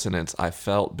the dissonance I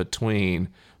felt between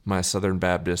my Southern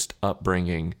Baptist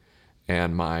upbringing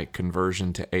and my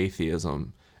conversion to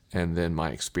atheism, and then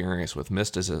my experience with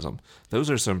mysticism. Those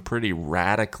are some pretty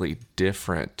radically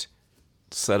different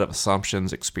set of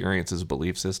assumptions, experiences,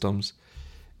 belief systems.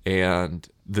 And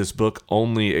this book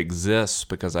only exists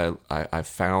because I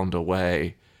found a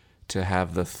way to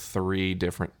have the three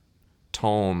different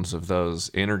tones of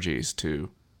those energies to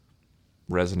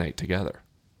resonate together.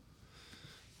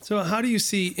 So how do you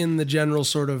see in the general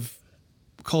sort of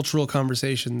cultural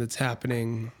conversation that's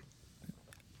happening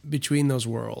between those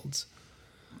worlds,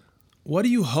 what do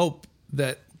you hope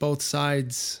that both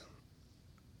sides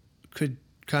could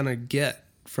kind of get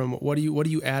from, what are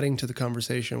you adding to the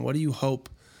conversation? What do you hope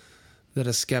that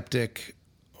a skeptic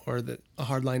or that a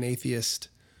hardline atheist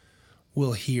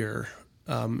will hear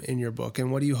in your book?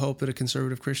 And what do you hope that a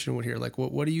conservative Christian would hear? Like,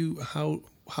 how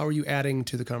are you adding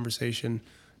to the conversation?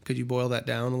 Could you boil that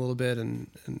down a little bit? And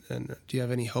do you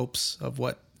have any hopes of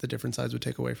what the different sides would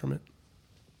take away from it?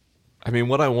 I mean,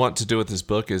 what I want to do with this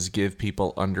book is give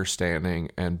people understanding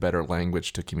and better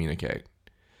language to communicate.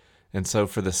 And so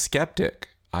for the skeptic,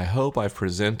 I hope I've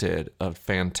presented a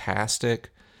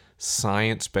fantastic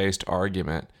science-based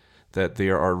argument that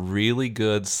there are really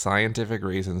good scientific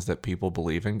reasons that people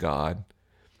believe in God,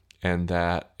 and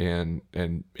that in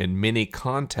many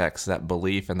contexts, that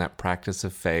belief and that practice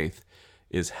of faith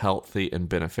is healthy and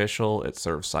beneficial. It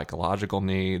serves psychological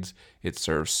needs, it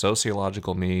serves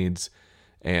sociological needs,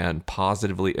 and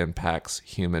positively impacts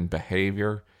human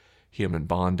behavior, human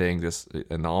bonding.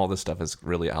 And all this stuff is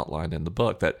really outlined in the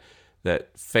book,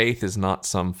 that faith is not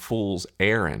some fool's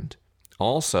errand.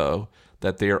 Also,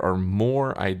 that there are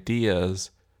more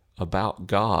ideas about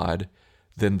God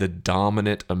than the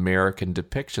dominant American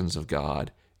depictions of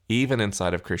God, even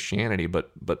inside of Christianity,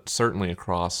 but certainly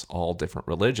across all different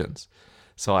religions.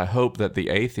 So I hope that the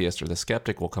atheist or the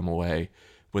skeptic will come away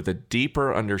with a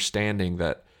deeper understanding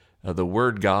that the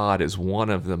word God is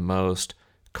one of the most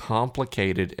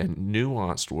complicated and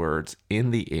nuanced words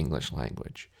in the English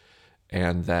language,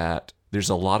 and that there's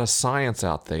a lot of science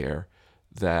out there,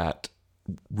 that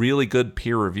really good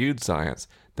peer-reviewed science,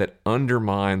 that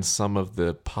undermines some of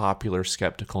the popular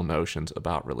skeptical notions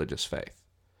about religious faith.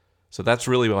 So that's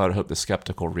really what I hope the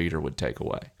skeptical reader would take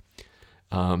away.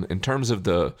 In terms of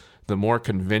the more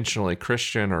conventionally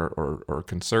Christian or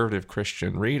conservative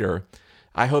Christian reader,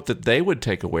 I hope that they would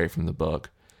take away from the book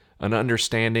an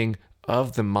understanding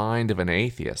of the mind of an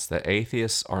atheist, that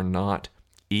atheists are not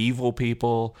evil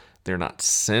people, they're not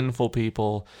sinful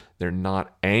people, they're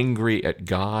not angry at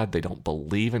God, they don't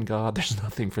believe in God, there's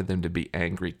nothing for them to be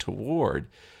angry toward,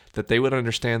 that they would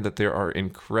understand that there are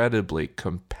incredibly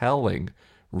compelling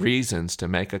reasons to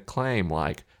make a claim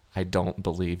like, I don't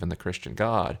believe in the Christian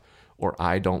God, or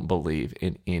I don't believe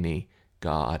in any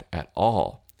God at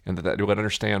all. And that they would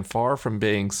understand, far from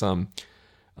being some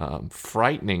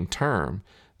frightening term,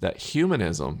 that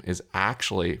humanism is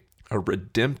actually a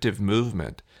redemptive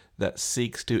movement that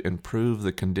seeks to improve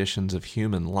the conditions of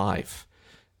human life.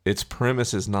 Its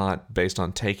premise is not based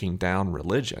on taking down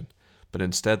religion, but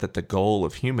instead that the goal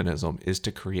of humanism is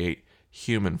to create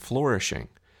human flourishing.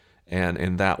 And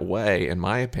in that way, in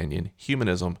my opinion,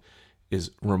 humanism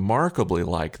is remarkably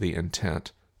like the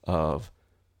intent of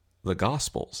the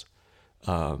Gospels.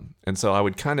 And so I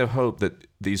would kind of hope that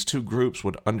these two groups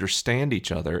would understand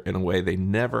each other in a way they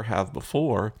never have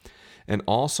before, and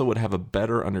also would have a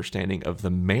better understanding of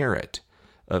the merit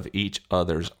of each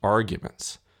other's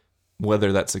arguments.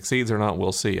 Whether that succeeds or not,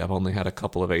 we'll see. I've only had a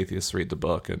couple of atheists read the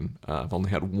book, and I've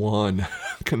only had one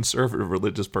conservative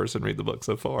religious person read the book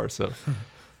so far. So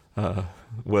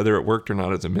whether it worked or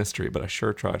not is a mystery, but I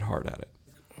sure tried hard at it.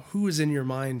 Who is in your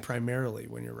mind primarily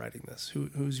when you're writing this?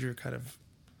 Who's your kind of...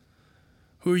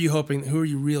 Who are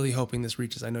you really hoping this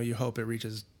reaches? I know you hope it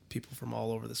reaches people from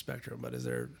all over the spectrum, but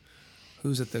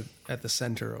who's at the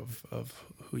center of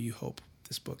who you hope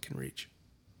this book can reach?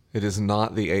 It is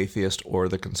not the atheist or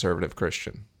the conservative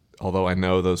Christian, although I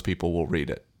know those people will read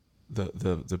it.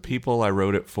 The people I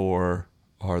wrote it for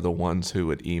are the ones who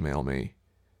would email me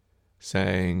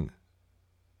saying,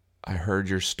 I heard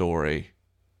your story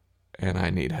and I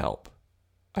need help.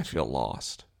 I feel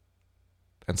lost.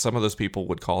 And some of those people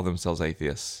would call themselves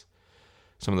atheists.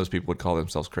 Some of those people would call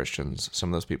themselves Christians. Some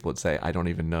of those people would say, I don't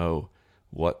even know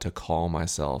what to call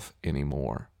myself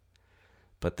anymore.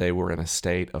 But they were in a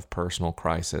state of personal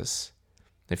crisis.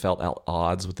 They felt at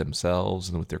odds with themselves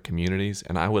and with their communities.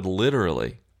 And I would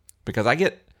literally, because I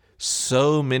get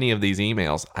so many of these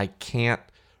emails, I can't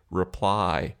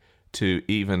reply to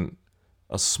even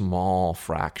a small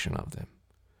fraction of them.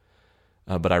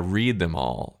 But I read them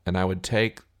all, and I would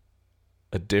take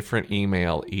a different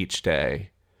email each day,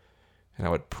 and I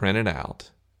would print it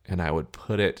out, and I would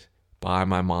put it by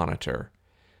my monitor,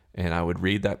 and I would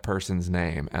read that person's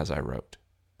name as I wrote.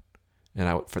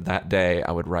 And for that day,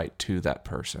 I would write to that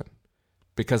person,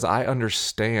 because I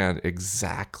understand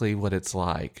exactly what it's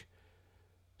like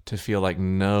to feel like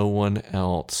no one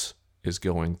else is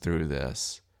going through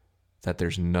this, that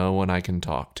there's no one I can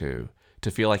talk to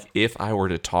feel like if I were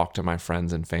to talk to my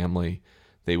friends and family,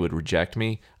 they would reject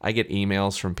me. I get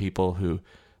emails from people who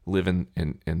live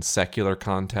in secular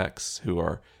contexts who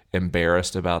are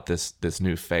embarrassed about this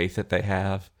new faith that they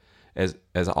have, as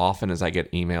often as I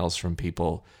get emails from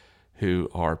people who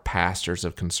are pastors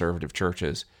of conservative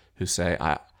churches who say,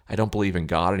 I don't believe in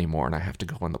God anymore and I have to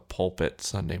go in the pulpit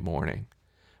Sunday morning,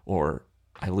 or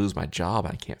I lose my job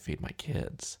and I can't feed my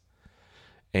kids.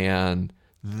 And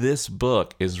this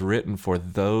book is written for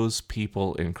those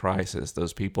people in crisis,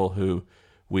 those people who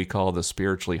we call the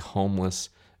spiritually homeless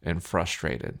and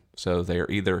frustrated. So they're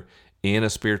either in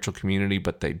a spiritual community,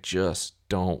 but they just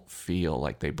don't feel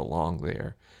like they belong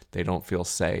there. They don't feel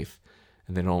safe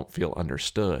and they don't feel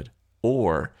understood.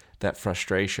 Or that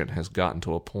frustration has gotten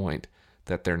to a point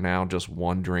that they're now just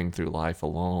wandering through life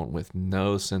alone with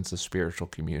no sense of spiritual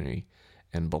community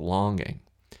and belonging.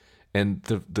 And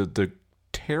the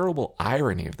terrible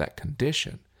irony of that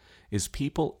condition is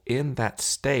people in that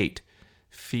state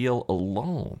feel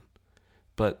alone.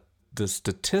 But the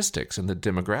statistics and the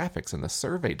demographics and the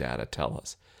survey data tell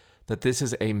us that this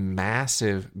is a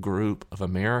massive group of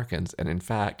Americans, and in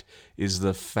fact is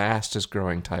the fastest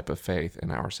growing type of faith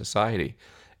in our society.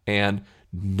 And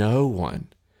no one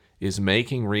is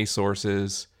making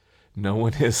resources, no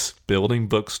one is building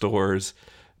bookstores,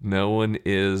 no one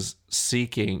is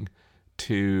seeking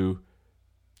to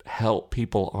help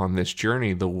people on this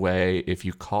journey the way if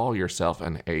you call yourself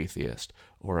an atheist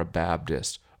or a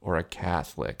Baptist or a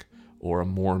Catholic or a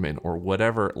Mormon or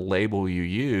whatever label you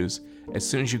use. As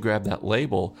soon as you grab that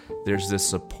label, there's this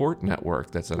support network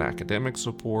that's an academic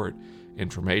support,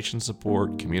 information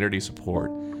support, community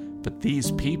support. But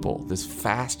these people, this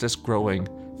fastest growing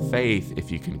faith,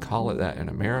 if you can call it that in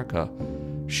America,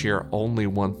 share only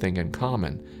one thing in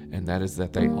common, and that is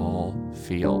that they all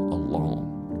feel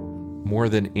alone. More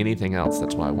than anything else,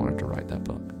 that's why I wanted to write that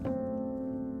book.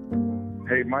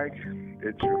 Hey, Mike,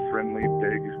 it's your friendly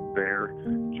big bear,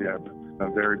 Jeb.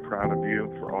 I'm very proud of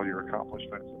you for all your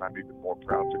accomplishments, and I'm even more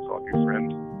proud to call you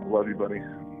friend. I love you, buddy.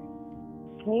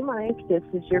 Hey, Mike, this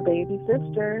is your baby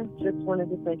sister. Just wanted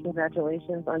to say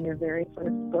congratulations on your very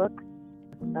first book.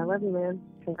 I love you, man.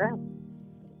 Congrats.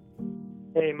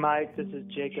 Hey, Mike, this is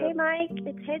Jacob. Hey, Mike,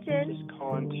 it's Hidden. Just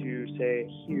calling to say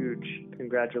huge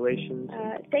congratulations.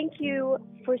 Thank you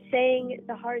for saying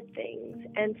the hard things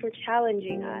and for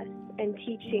challenging us and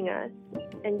teaching us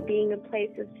and being a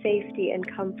place of safety and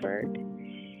comfort.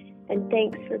 And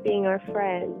thanks for being our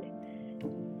friend.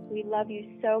 We love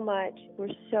you so much. We're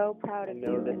so proud of you.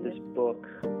 I know that this book,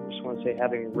 I just want to say,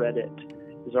 having read it,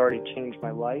 has already changed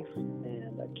my life,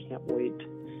 and I can't wait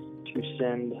to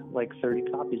send like 30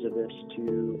 copies of this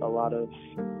to a lot of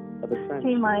other friends.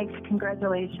 Hey, Mike,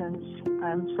 congratulations.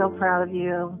 I'm so proud of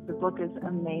you. The book is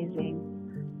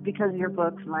amazing. Because of your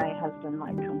book, my husband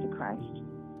might come to Christ,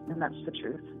 and that's the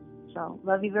truth. So,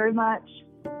 love you very much.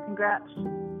 Congrats.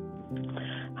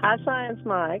 Hi, Science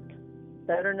Mike,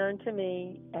 better known to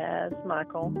me as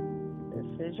Michael.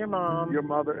 This is your mom. Your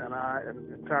mother and I and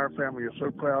the entire family are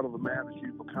so proud of the man that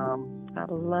you've become. I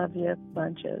love you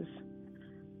bunches.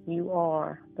 You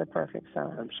are the perfect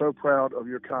son. I'm so proud of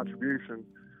your contribution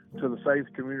to the faith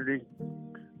community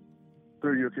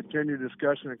through your continued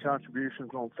discussion and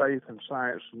contributions on faith and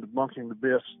science and debunking the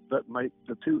myths that make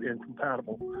the two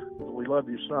incompatible. We love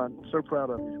you, son. I'm so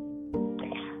proud of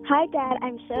you. Hi, Dad.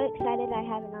 I'm so excited I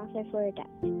have an author for a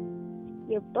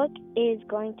dad. Your book is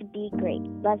going to be great.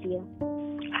 Love you.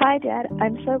 Hi, Dad.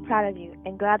 I'm so proud of you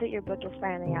and glad that your book is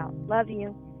finally out. Love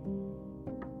you.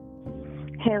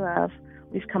 Hey, love.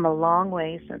 We've come a long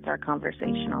way since our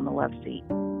conversation on the love seat.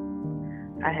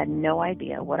 I had no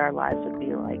idea what our lives would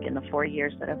be like in the 4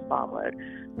 years that have followed,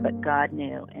 but God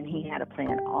knew, and He had a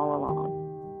plan all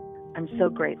along. I'm so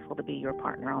grateful to be your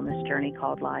partner on this journey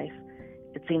called life.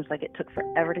 It seems like it took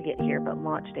forever to get here, but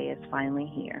launch day is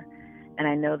finally here, and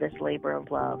I know this labor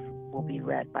of love will be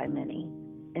read by many.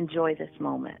 Enjoy this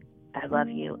moment. I love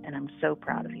you, and I'm so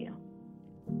proud of you.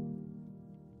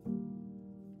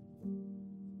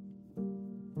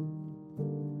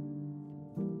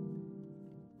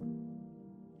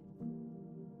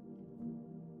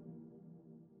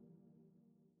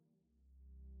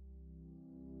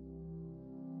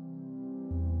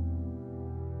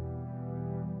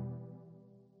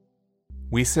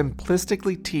 We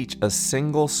simplistically teach a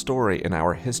single story in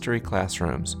our history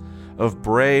classrooms of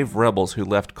brave rebels who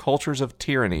left cultures of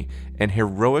tyranny and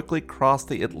heroically crossed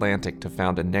the Atlantic to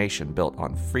found a nation built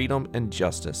on freedom and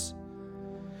justice.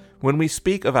 When we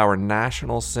speak of our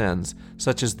national sins,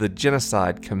 such as the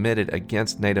genocide committed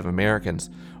against Native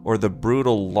Americans or the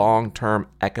brutal long-term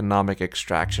economic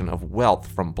extraction of wealth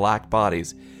from black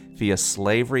bodies via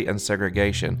slavery and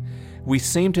segregation, we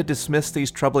seem to dismiss these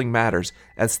troubling matters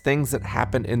as things that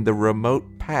happened in the remote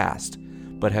past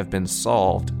but have been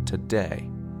solved today.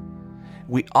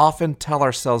 We often tell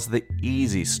ourselves the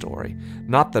easy story,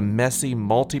 not the messy,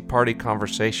 multi-party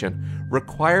conversation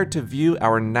required to view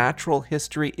our natural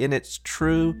history in its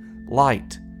true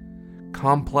light.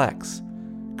 Complex,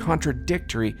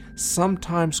 contradictory,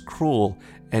 sometimes cruel,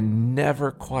 and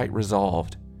never quite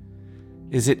resolved.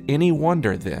 Is it any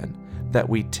wonder, then, that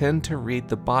we tend to read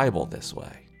the Bible this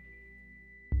way?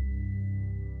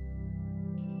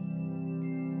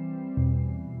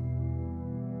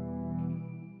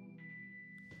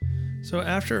 So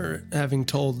after having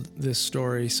told this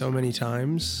story so many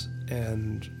times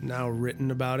and now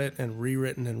written about it and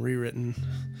rewritten,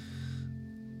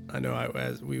 I know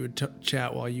as we would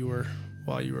chat while you were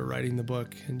writing the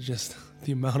book, and just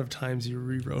the amount of times you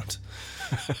rewrote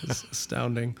is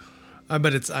astounding.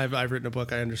 But I've written a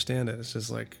book. I understand it. It's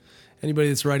just like anybody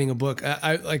that's writing a book. We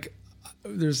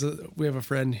have a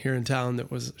friend here in town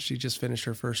she just finished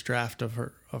her first draft of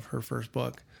her first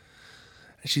book.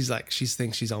 She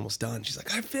thinks she's almost done. She's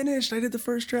like, I finished. I did the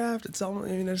first draft. I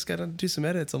just got to do some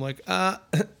edits. I'm like,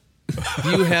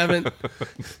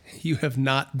 you have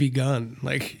not begun.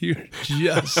 Like, you're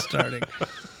just starting.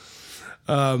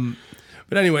 But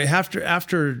anyway,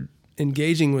 after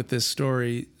engaging with this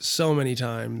story so many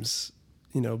times,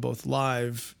 both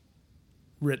live,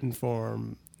 written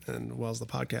form, and well as the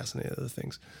podcast and the other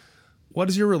things, what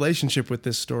is your relationship with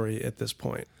this story at this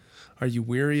point? Are you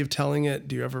weary of telling it?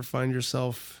 Do you ever find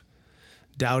yourself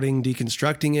doubting,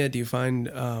 deconstructing it? Do you find,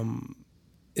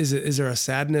 is there a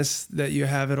sadness that you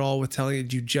have at all with telling it?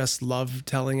 Do you just love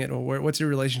telling it? Or what's your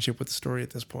relationship with the story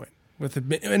at this point? With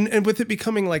it, and with it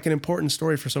becoming like an important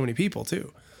story for so many people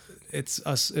too. It's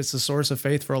a source of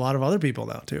faith for a lot of other people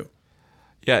now too.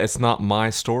 Yeah, it's not my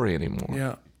story anymore.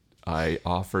 Yeah. I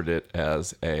offered it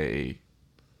as a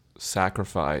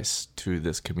sacrifice to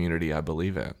this community I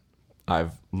believe in.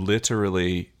 I've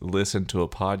literally listened to a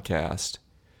podcast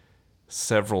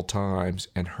several times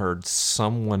and heard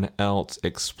someone else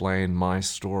explain my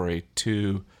story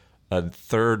to a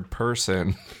third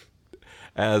person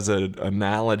as an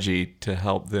analogy to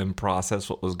help them process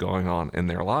what was going on in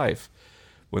their life.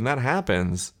 When that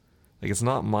happens, it's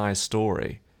not my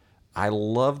story. I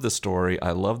love the story.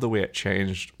 I love the way it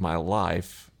changed my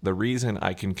life. The reason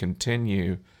I can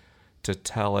continue to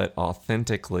tell it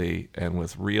authentically and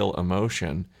with real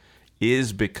emotion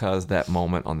is because that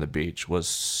moment on the beach was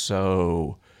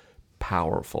so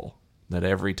powerful that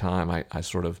every time I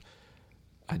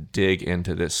dig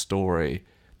into this story,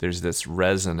 there's this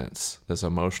resonance, this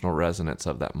emotional resonance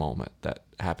of that moment that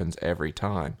happens every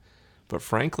time. But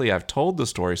frankly, I've told the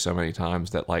story so many times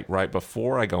that right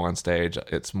before I go on stage,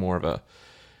 it's more of a,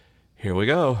 here we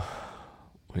go.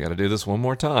 We got to do this one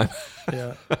more time.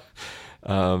 Yeah.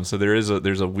 So there's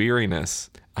a weariness.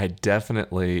 I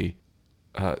definitely,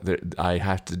 I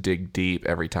have to dig deep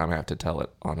every time I have to tell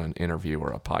it on an interview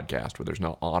or a podcast where there's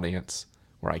no audience,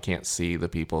 where I can't see the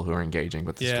people who are engaging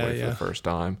with the story for the first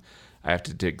time. I have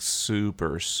to dig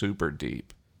super, super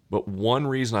deep. But one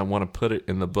reason I want to put it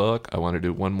in the book, I want to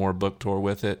do one more book tour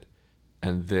with it,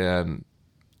 and then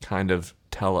kind of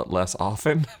tell it less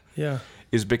often,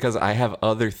 is because I have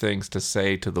other things to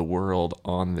say to the world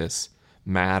on this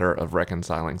matter of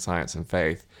reconciling science and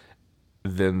faith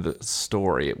than the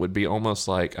story. It would be almost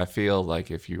like, I feel like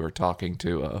if you were talking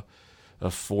to a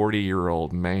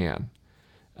 40-year-old man,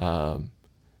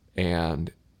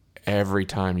 and every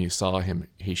time you saw him,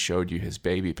 he showed you his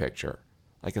baby picture.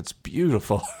 It's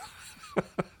beautiful.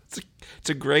 It's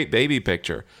a great baby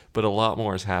picture, but a lot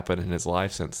more has happened in his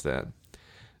life since then.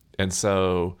 And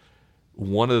so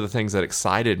one of the things that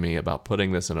excited me about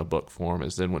putting this in a book form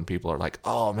is then when people are like,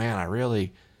 oh man,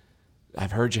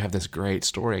 I've heard you have this great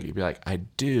story. You'd be like, I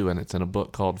do. And it's in a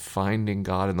book called Finding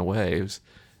God in the Waves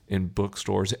in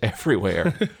bookstores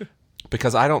everywhere.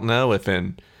 Because I don't know if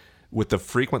with the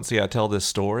frequency I tell this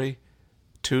story,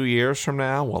 2 years from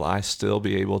now, will I still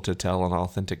be able to tell an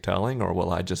authentic telling, or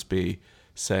will I just be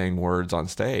saying words on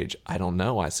stage? I don't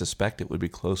know. I suspect it would be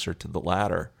closer to the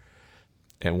latter.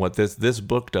 And what this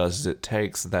book does is it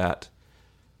takes that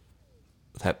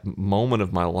moment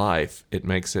of my life, it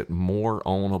makes it more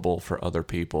ownable for other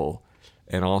people,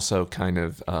 and also kind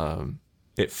of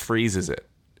it freezes it.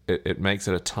 It makes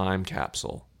it a time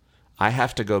capsule. I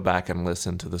have to go back and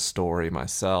listen to the story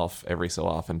myself every so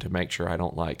often to make sure I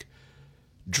don't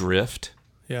drift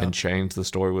and change the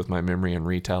story with my memory and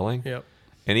retelling. Yep.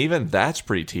 And even that's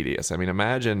pretty tedious. I mean,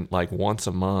 imagine like once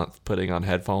a month putting on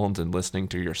headphones and listening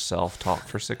to yourself talk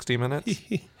for 60 minutes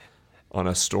on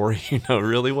a story you know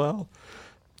really well.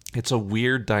 It's a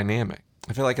weird dynamic.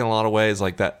 I feel like in a lot of ways,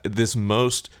 like that, this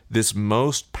most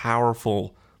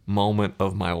powerful moment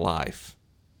of my life,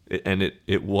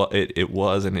 it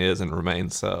was and is and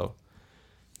remains so.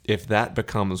 If that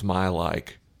becomes my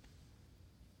like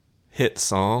hit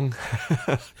song,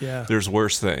 yeah, there's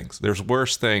worse things. There's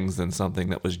worse things than something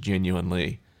that was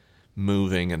genuinely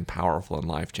moving and powerful and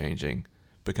life-changing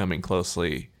becoming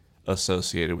closely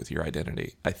associated with your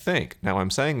identity, I think. Now, I'm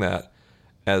saying that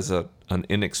as an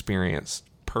inexperienced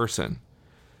person.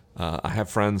 I have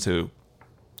friends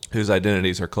whose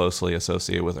identities are closely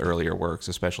associated with earlier works,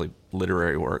 especially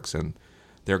literary works, and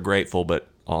they're grateful, but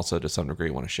also to some degree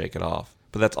want to shake it off.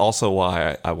 But that's also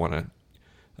why I want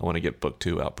to get book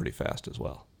 2 out pretty fast as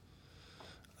well.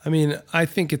 I mean, I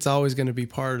think it's always going to be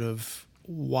part of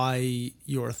why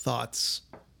your thoughts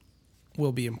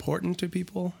will be important to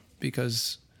people,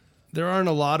 because there aren't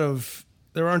a lot of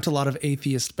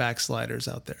atheist backsliders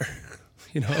out there,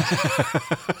 you know.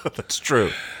 That's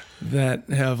true. That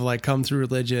have like come through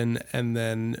religion and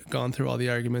then gone through all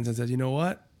the arguments and said, you know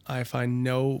what? I find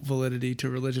no validity to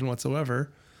religion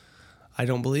whatsoever. I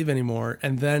don't believe anymore.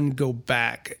 And then go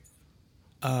back.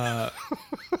 It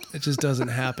just doesn't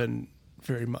happen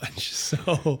very much.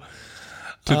 So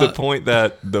to the point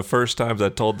that the first times I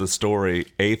told the story,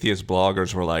 atheist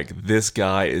bloggers were like, this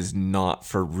guy is not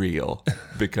for real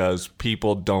because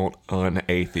people don't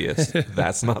un-atheist.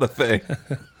 That's not a thing.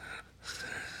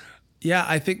 Yeah,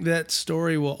 I think that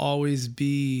story will always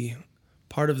be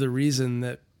part of the reason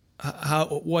that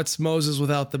what's Moses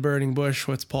without the burning bush?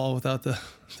 What's Paul without the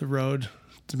road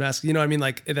to Damascus? You know what I mean?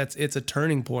 Like it's a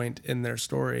turning point in their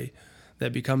story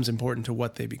that becomes important to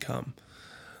what they become.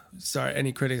 Sorry,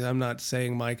 any critics, I'm not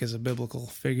saying Mike is a biblical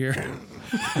figure.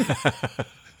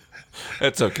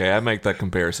 It's okay. I make that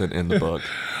comparison in the book.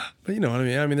 But you know what I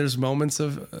mean? I mean, there's moments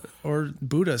of, or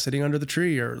Buddha sitting under the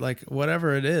tree, or like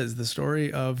whatever it is, the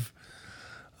story of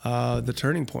the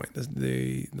turning point,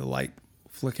 the light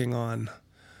flicking on.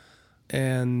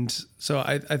 And so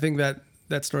I think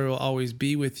that story will always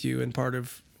be with you and part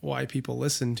of why people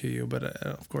listen to you. But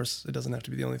of course, it doesn't have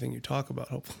to be the only thing you talk about,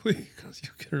 hopefully, because you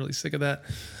get really sick of that.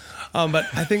 But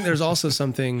I think there's also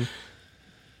something,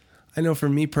 I know for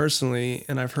me personally,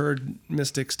 and I've heard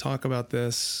mystics talk about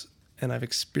this, and I've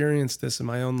experienced this in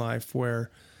my own life,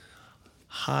 where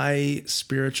high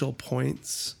spiritual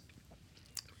points,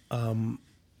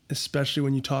 especially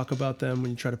when you talk about them,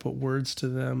 when you try to put words to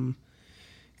them,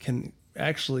 can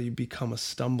actually become a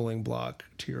stumbling block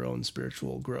to your own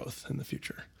spiritual growth in the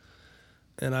future.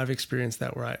 And I've experienced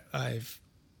that where I've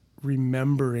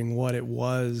remembering what it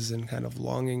was and kind of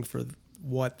longing for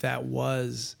what that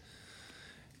was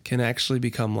can actually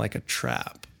become like a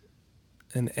trap.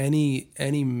 And any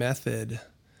method,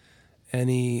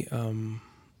 any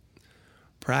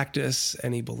practice,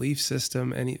 any belief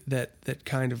system, any that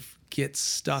kind of gets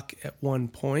stuck at one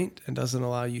point and doesn't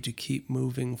allow you to keep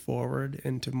moving forward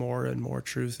into more and more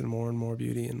truth and more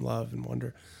beauty and love and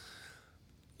wonder.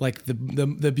 Like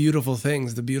the beautiful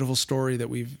things, the beautiful stories that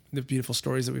we've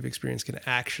experienced can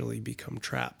actually become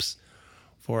traps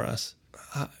for us.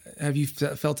 Have you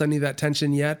felt any of that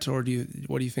tension yet, or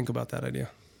what do you think about that idea?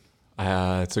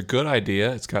 It's a good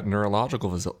idea. It's got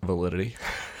neurological validity.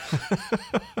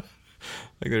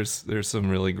 Like there's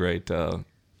some really great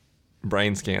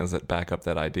brain scans that back up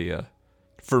that idea.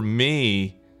 For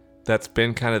me, that's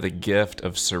been kind of the gift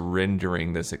of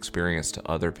surrendering this experience to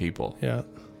other people. Yeah.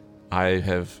 I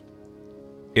have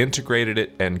integrated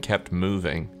it and kept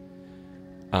moving.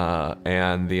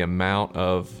 And the amount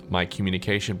of my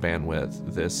communication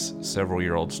bandwidth this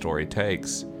several-year-old story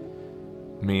takes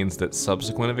means that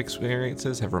subsequent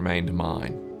experiences have remained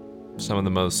mine. Some of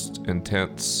the most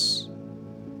intense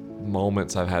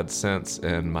moments I've had since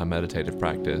in my meditative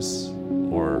practice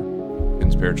or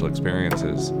in spiritual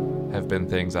experiences have been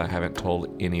things I haven't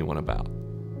told anyone about.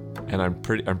 And I'm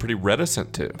pretty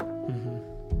reticent to.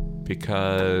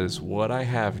 Because what I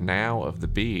have now of the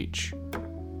beach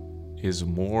is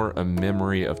more a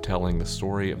memory of telling the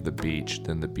story of the beach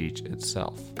than the beach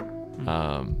itself.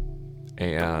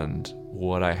 And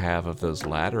what I have of those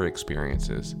latter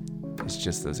experiences is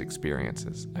just those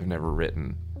experiences. I've never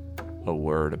written a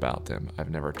word about them. I've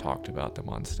never talked about them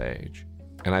on stage.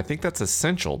 And I think that's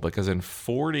essential because in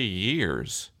 40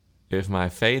 years, if my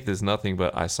faith is nothing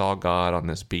but I saw God on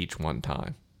this beach one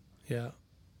time. Yeah.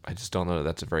 I just don't know that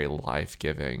that's a very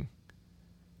life-giving,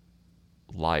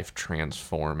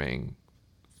 life-transforming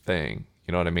thing.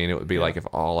 You know what I mean? It would be like if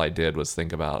all I did was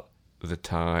think about the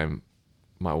time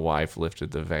my wife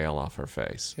lifted the veil off her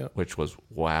face, which was,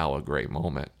 wow, a great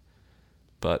moment.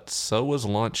 But so was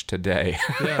lunch today.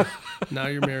 Yeah, now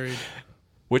you're married.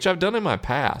 Which I've done in my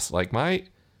past.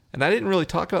 And I didn't really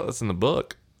talk about this in the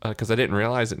book because I didn't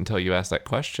realize it until you asked that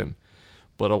question.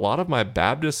 But a lot of my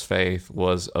Baptist faith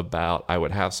was about I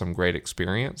would have some great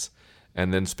experience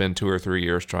and then spend 2 or 3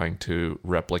 years trying to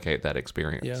replicate that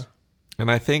experience. Yeah. And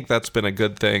I think that's been a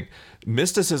good thing.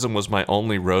 Mysticism was my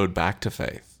only road back to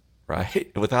faith,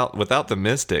 right? Without the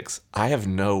mystics, I have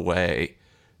no way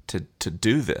to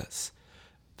do this.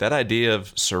 That idea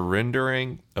of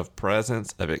surrendering, of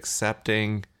presence, of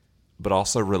accepting, but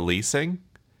also releasing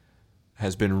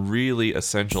has been really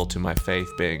essential to my faith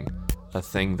being a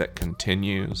thing that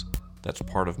continues, that's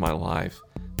part of my life,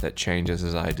 that changes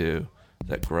as I do,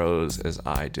 that grows as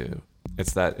I do.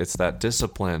 It's that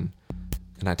discipline,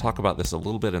 and I talk about this a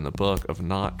little bit in the book, of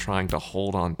not trying to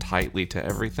hold on tightly to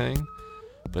everything,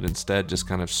 but instead just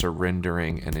kind of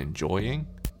surrendering and enjoying.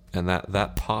 And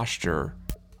that posture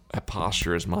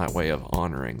is my way of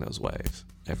honoring those waves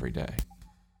every day.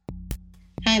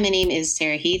 Hi, my name is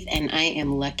Sarah Heath, and I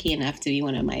am lucky enough to be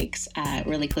one of Mike's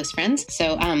really close friends.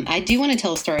 So I do want to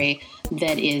tell a story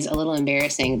that is a little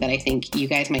embarrassing that I think you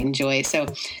guys might enjoy. So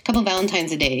a couple of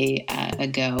Valentine's Day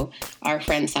ago, our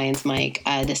friend Science Mike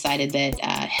decided that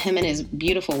him and his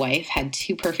beautiful wife had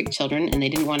 2 perfect children, and they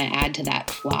didn't want to add to that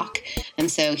flock.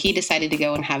 And so he decided to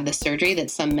go and have the surgery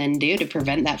that some men do to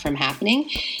prevent that from happening.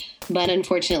 But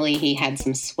unfortunately, he had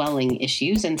some swelling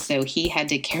issues, and so he had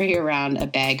to carry around a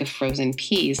bag of frozen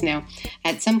peas. Now,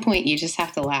 at some point, you just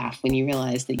have to laugh when you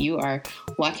realize that you are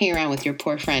walking around with your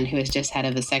poor friend who has just had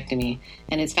a vasectomy,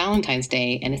 and it's Valentine's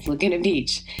Day, and it's Laguna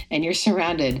Beach, and you're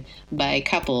surrounded by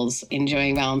couples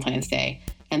enjoying Valentine's Day.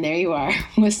 And there you are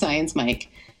with Science Mike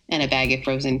and a bag of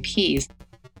frozen peas.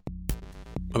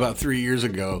 About 3 years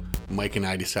ago, Mike and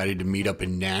I decided to meet up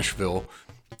in Nashville.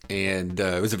 And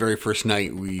it was the very first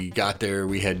night we got there.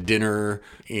 We had dinner,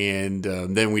 and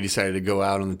then we decided to go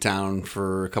out on the town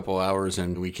for a couple hours,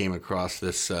 and we came across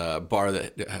this bar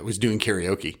that was doing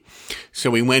karaoke. So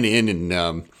we went in, and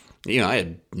I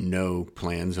had no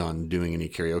plans on doing any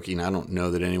karaoke, and I don't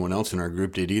know that anyone else in our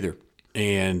group did either.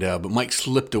 And but Mike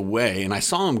slipped away, and I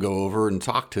saw him go over and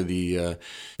talk to the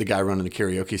guy running the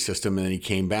karaoke system, and then he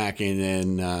came back, and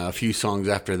then a few songs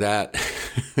after that,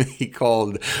 he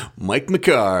called Mike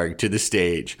McCarg to the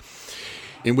stage,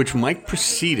 in which Mike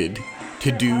proceeded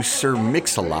to do Sir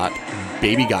Mix-a-Lot,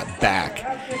 Baby Got Back,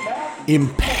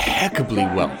 impeccably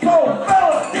well.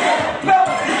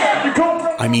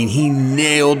 I mean, he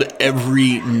nailed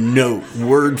every note,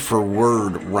 word for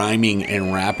word, rhyming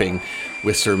and rapping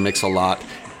with Sir Mix-a-Lot,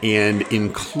 and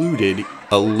included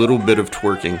a little bit of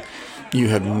twerking. You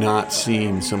have not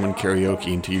seen someone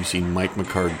karaoke until you've seen Mike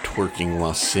McCarg twerking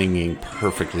while singing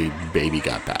perfectly Baby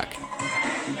Got Back.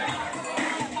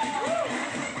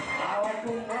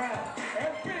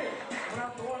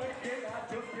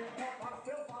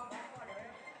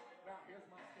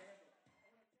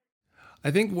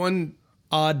 I think one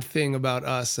odd thing about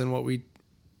us and what we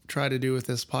try to do with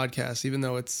this podcast, even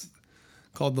though it's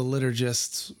called the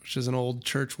liturgists, which is an old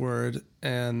church word,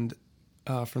 and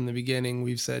from the beginning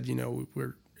we've said, we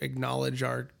acknowledge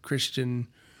our Christian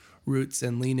roots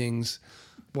and leanings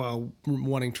while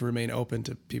wanting to remain open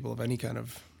to people of any kind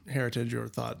of heritage or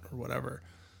thought or whatever.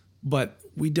 But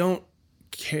we don't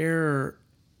care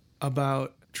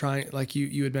about trying, like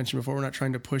you had mentioned before, we're not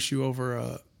trying to push you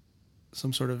over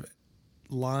some sort of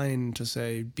line to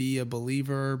say, be a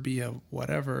believer, be a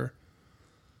whatever.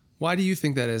 Why do you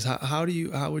think that is? How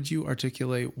would you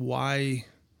articulate why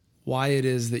it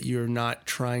is that you're not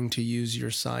trying to use your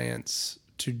science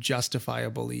to justify a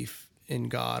belief in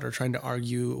God, or trying to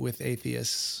argue with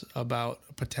atheists about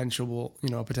a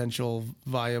potential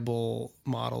viable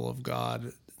model of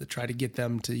God, that try to get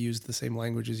them to use the same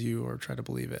language as you or try to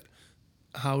believe it?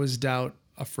 How is doubt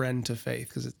a friend to faith?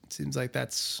 Because it seems like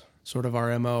that's sort of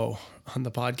our MO on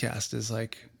the podcast, is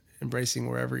like embracing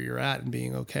wherever you're at and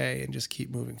being okay and just keep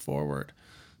moving forward.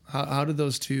 How do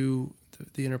those two,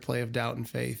 the interplay of doubt and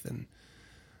faith, and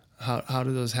how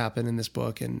do those happen in this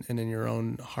book and in your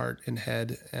own heart and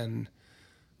head? And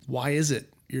why is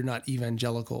it you're not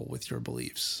evangelical with your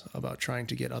beliefs about trying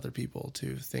to get other people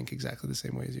to think exactly the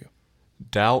same way as you?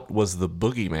 Doubt was the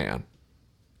boogeyman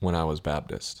when I was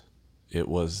Baptist. It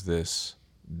was this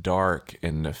dark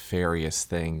and nefarious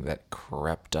thing that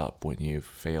crept up when you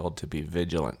failed to be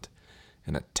vigilant,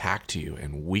 and attacked you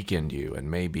and weakened you and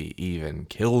maybe even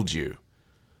killed you.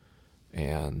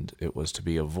 And it was to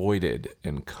be avoided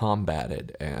and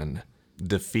combated and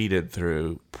defeated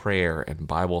through prayer and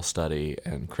Bible study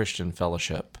and Christian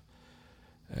fellowship.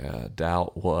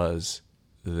 Doubt was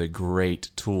the great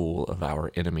tool of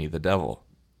our enemy, the devil.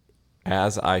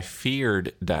 As I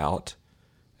feared doubt,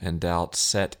 and doubt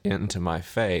set into my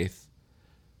faith,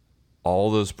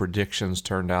 all those predictions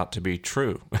turned out to be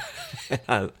true.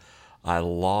 I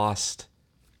lost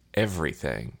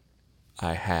everything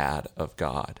I had of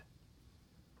God.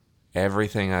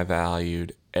 Everything I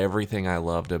valued, everything I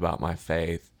loved about my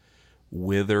faith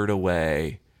withered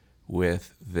away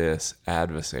with this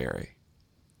adversary,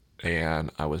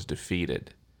 and I was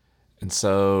defeated. And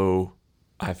so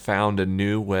I found a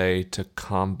new way to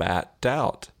combat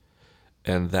doubt,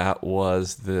 and that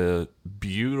was the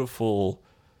beautiful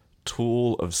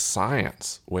tool of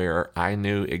science, where I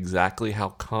knew exactly how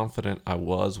confident I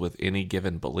was with any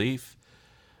given belief.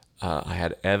 I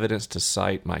had evidence to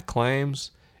cite my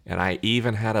claims, and I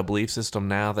even had a belief system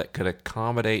now that could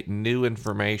accommodate new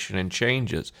information and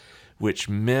changes, which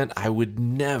meant I would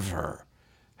never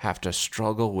have to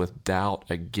struggle with doubt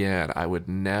again. I would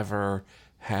never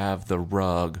have the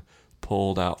rug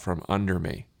pulled out from under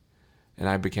me. And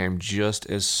I became just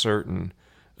as certain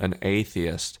an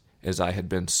atheist as I had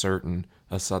been certain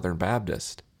a Southern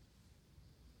Baptist.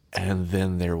 And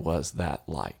then there was that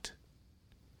light.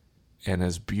 And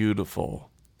as beautiful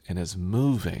and as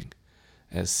moving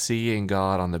as seeing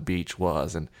God on the beach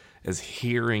was, and as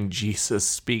hearing Jesus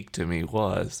speak to me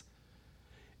was,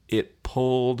 it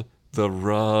pulled the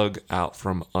rug out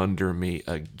from under me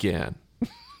again.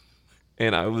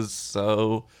 And I was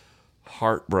so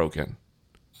heartbroken.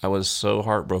 I was so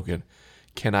heartbroken.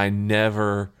 Can I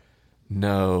never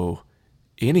know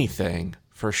anything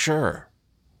for sure?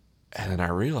 And then I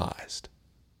realized,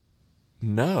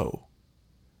 no,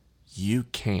 you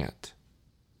can't.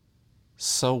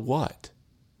 So what?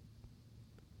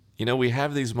 You know, we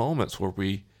have these moments where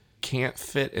we can't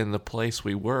fit in the place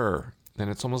we were, and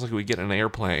it's almost like we get in an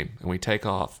airplane and we take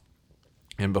off,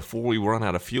 and before we run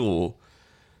out of fuel,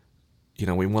 you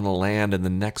know, we want to land in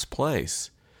the next place.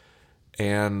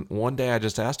 And one day I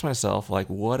just asked myself, like,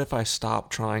 what if I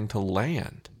stopped trying to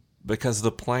land? Because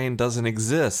the plane doesn't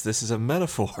exist. This is a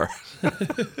metaphor.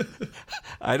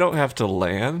 I don't have to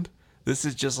land. This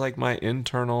is just like my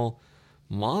internal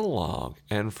monologue.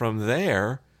 And from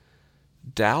there,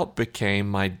 doubt became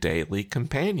my daily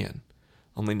companion.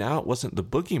 Only now it wasn't the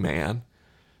boogeyman.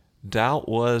 Doubt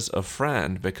was a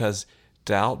friend, because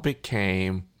doubt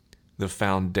became the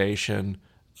foundation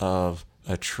of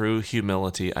a true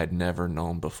humility I'd never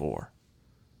known before.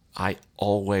 I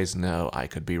always know I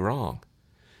could be wrong.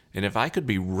 And if I could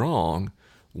be wrong,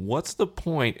 what's the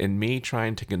point in me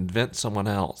trying to convince someone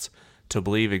else to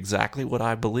believe exactly what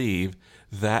I believe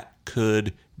that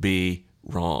could be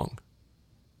wrong?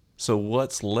 So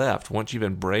what's left once you've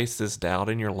embraced this doubt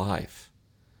in your life?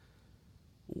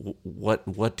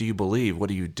 What do you believe? What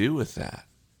do you do with that?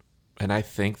 And I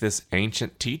think this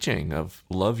ancient teaching of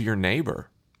love your neighbor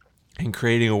and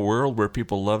creating a world where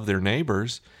people love their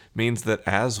neighbors means that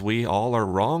as we all are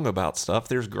wrong about stuff,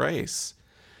 there's grace.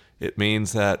 It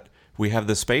means that we have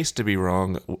the space to be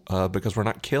wrong because we're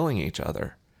not killing each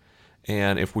other.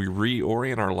 And if we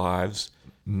reorient our lives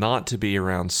not to be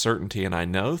around certainty and I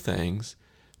know things,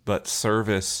 but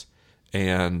service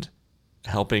and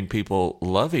helping people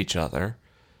love each other,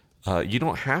 you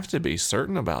don't have to be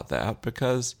certain about that,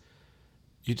 because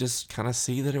you just kind of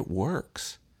see that it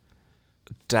works.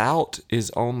 Doubt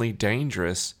is only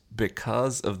dangerous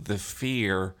because of the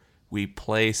fear we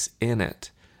place in it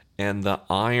and the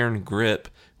iron grip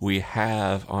we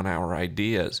have on our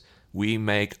ideas. We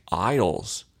make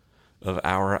idols of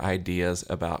our ideas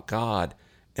about God,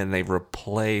 and they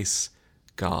replace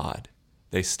God.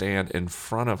 They stand in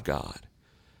front of God.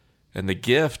 And the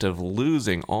gift of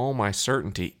losing all my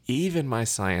certainty, even my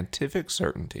scientific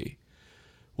certainty,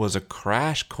 was a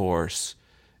crash course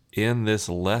in this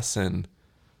lesson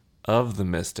of the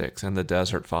mystics and the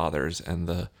desert fathers and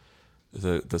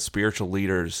the spiritual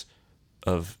leaders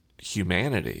of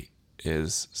humanity,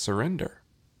 is surrender.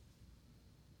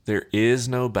 There is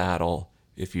no battle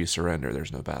if you surrender.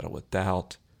 There's no battle with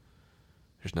doubt.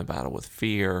 There's no battle with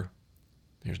fear.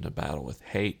 There's no battle with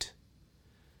hate.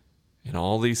 In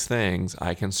all these things,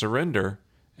 I can surrender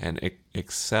and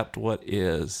accept what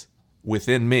is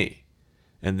within me.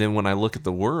 And then when I look at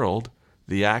the world,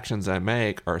 the actions I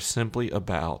make are simply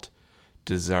about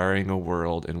desiring a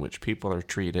world in which people are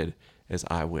treated as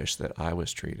I wish that I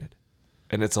was treated.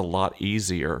 And it's a lot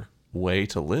easier way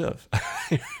to live.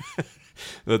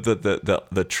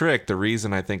 The trick, the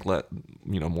reason I think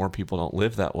more people don't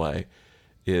live that way,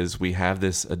 is we have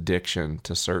this addiction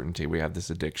to certainty. We have this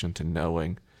addiction to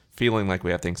knowing, feeling like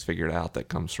we have things figured out, that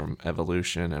comes from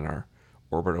evolution and our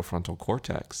orbitofrontal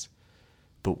cortex.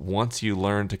 But once you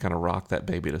learn to kind of rock that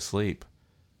baby to sleep,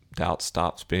 doubt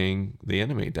stops being the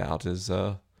enemy. Doubt's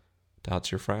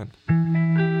your friend.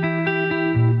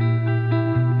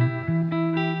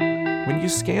 When you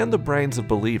scan the brains of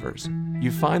believers,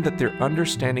 you find that their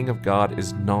understanding of God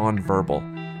is nonverbal,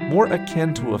 more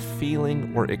akin to a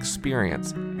feeling or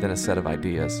experience than a set of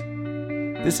ideas.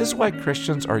 This is why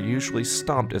Christians are usually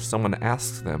stumped if someone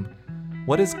asks them,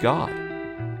 "What is God?"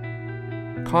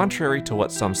 Contrary to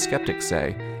what some skeptics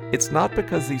say, it's not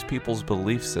because these people's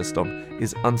belief system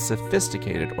is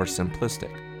unsophisticated or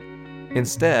simplistic.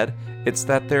 Instead, it's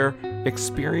that their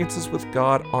experiences with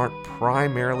God aren't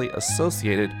primarily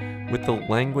associated with the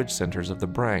language centers of the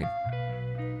brain.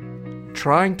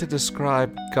 Trying to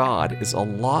describe God is a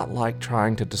lot like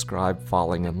trying to describe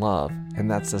falling in love,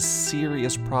 and that's a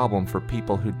serious problem for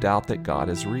people who doubt that God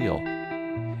is real.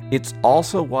 It's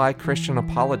also why Christian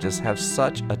apologists have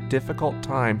such a difficult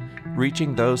time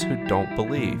reaching those who don't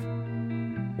believe.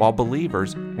 While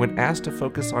believers, when asked to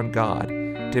focus on God,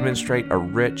 demonstrate a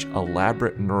rich,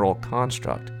 elaborate neural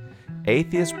construct,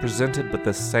 atheists presented with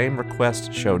the same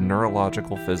request show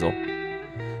neurological fizzle.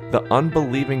 The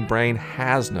unbelieving brain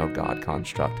has no God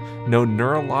construct, no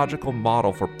neurological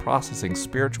model for processing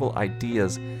spiritual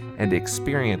ideas and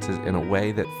experiences in a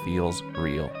way that feels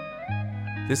real.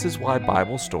 This is why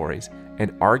Bible stories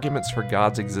and arguments for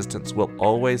God's existence will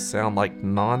always sound like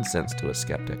nonsense to a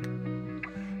skeptic.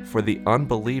 For the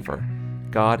unbeliever,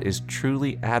 God is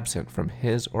truly absent from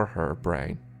his or her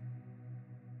brain.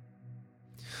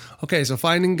 Okay, so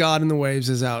Finding God in the Waves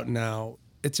is out now.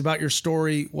 It's about your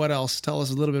story. What else? Tell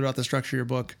us a little bit about the structure of your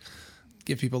book.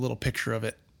 Give people a little picture of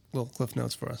it. Little cliff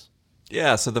notes for us.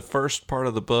 Yeah, so the first part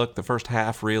of the book, the first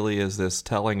half really is this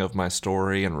telling of my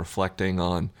story and reflecting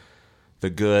on the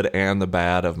good and the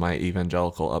bad of my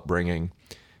evangelical upbringing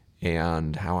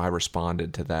and how I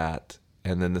responded to that.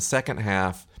 And then the second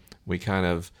half, we kind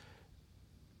of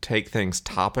take things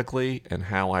topically and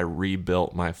how I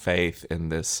rebuilt my faith in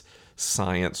this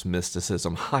science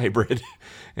mysticism hybrid.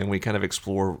 And we kind of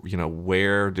explore,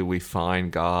 where do we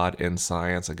find God in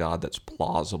science, a God that's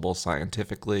plausible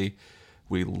scientifically.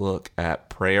 We look at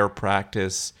prayer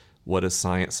practice. What does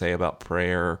science say about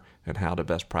prayer and how to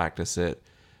best practice it?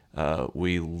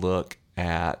 We look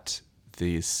at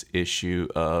this issue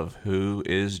of who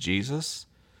is Jesus?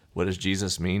 What does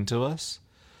Jesus mean to us?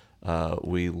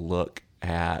 We look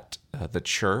at the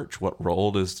church. What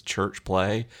role does the church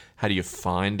play? How do you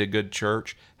find a good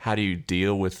church? How do you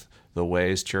deal with the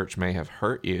ways church may have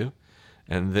hurt you?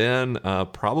 And then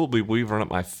probably we've run up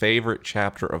my favorite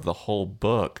chapter of the whole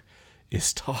book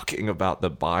is talking about the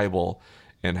Bible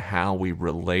and how we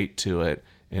relate to it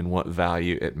and what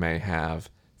value it may have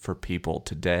for people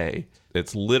today.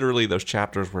 It's literally, those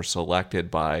chapters were selected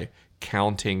by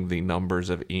counting the numbers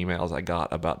of emails I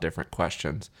got about different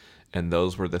questions. And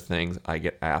those were the things I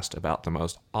get asked about the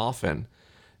most often.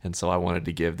 And so I wanted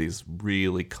to give these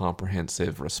really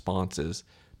comprehensive responses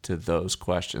to those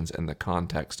questions in the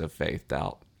context of faith,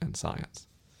 doubt, and science.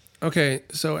 Okay,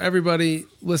 so everybody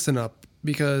listen up,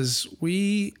 because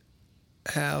we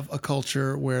have a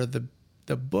culture where the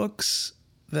books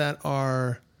that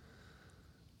are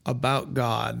about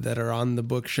God, that are on the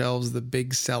bookshelves, the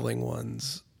big selling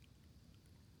ones,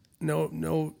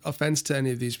 no offense to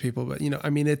any of these people, but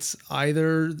it's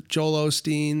either Joel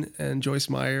Osteen and Joyce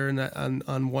Meyer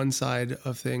on one side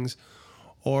of things,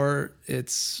 or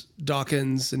it's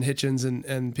Dawkins and Hitchens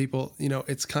and people.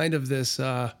 It's kind of this.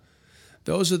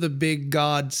 Those are the big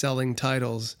God selling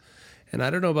titles, and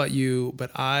I don't know about you, but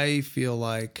I feel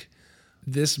like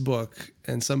this book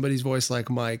and Somebody's Voice Like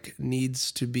Mike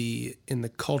needs to be in the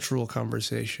cultural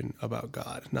conversation about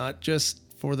God, not just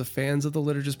for the fans of the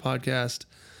Liturgist podcast,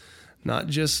 not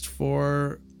just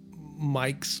for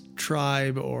Mike's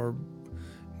tribe or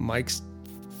Mike's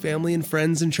family and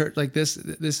friends in church. Like this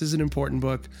is an important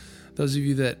book. Those of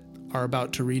you that are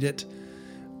about to read it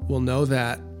will know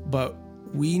that, but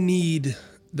we need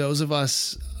those of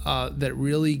us that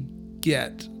really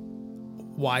get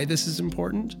why this is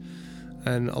important.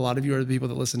 And a lot of you are the people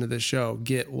that listen to this show,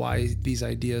 get why these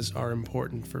ideas are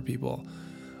important for people.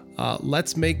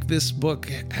 Let's make this book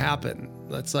happen.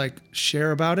 Let's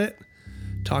share about it,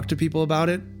 talk to people about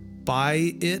it,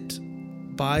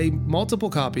 buy multiple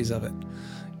copies of it,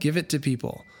 give it to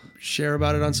people, share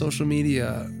about it on social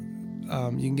media. You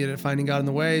can get it at Finding God in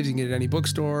the Waves. You can get it at any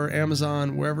bookstore,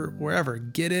 Amazon, wherever.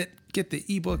 Get it, get the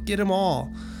ebook, get them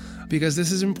all, because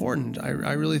this is important. I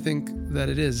really think that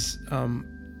it is.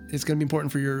 It's going to be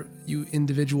important for you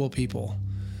individual people,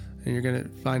 and you're going to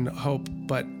find hope.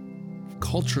 But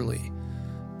culturally,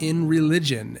 in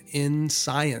religion, in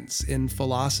science, in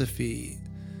philosophy,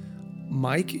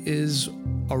 Mike is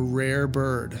a rare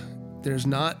bird there's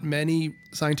not many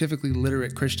scientifically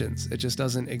literate Christians. It just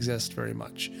doesn't exist very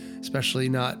much, especially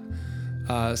not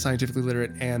scientifically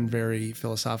literate and very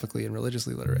philosophically and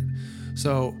religiously literate.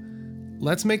 So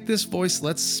let's make this voice,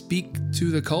 let's speak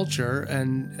to the culture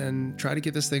and try to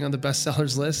get this thing on the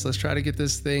bestsellers list. Let's try to get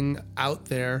this thing out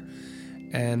there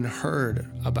and heard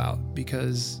about,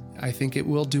 because I think it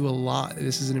will do a lot.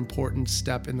 This is an important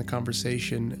step in the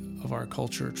conversation of our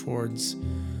culture towards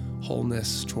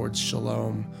wholeness, towards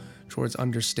shalom, towards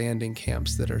understanding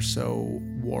camps that are so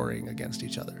warring against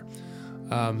each other.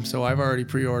 So I've already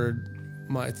pre-ordered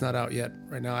it's not out yet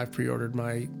right now. I've pre-ordered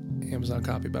my Amazon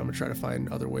copy, but I'm gonna try to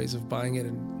find other ways of buying it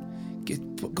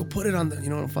and go put it on the,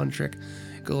 a fun trick.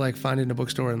 Go like find it in a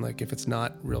bookstore, and like if it's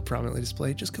not real prominently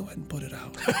displayed, just go ahead and put it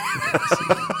out.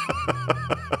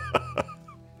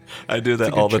 I do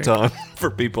that all the time for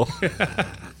people.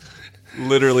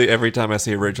 Literally every time I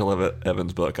see a Rachel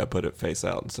Evans book, I put it face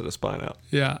out instead of spine out.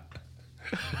 Yeah.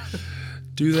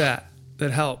 Do that.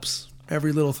 That helps.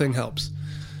 Every little thing helps.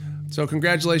 So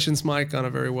congratulations, Mike, on a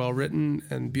very well-written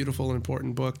and beautiful and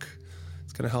important book.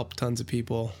 It's going to help tons of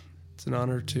people. It's an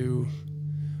honor to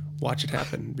watch it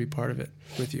happen and be part of it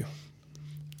with you.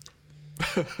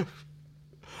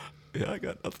 Yeah, I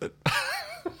got nothing.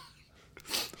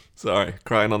 Sorry,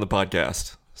 crying on the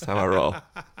podcast. That's how I roll.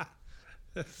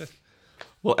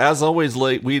 Well, as always,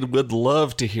 we would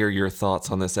love to hear your thoughts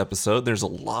on this episode. There's a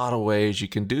lot of ways you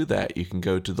can do that. You can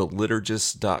go to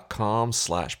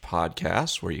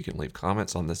theliturgist.com/podcast, where you can leave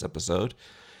comments on this episode.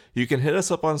 You can hit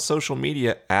us up on social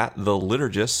media at The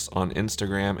Liturgists on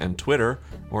Instagram and Twitter,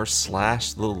 or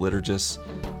 /TheLiturgists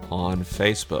on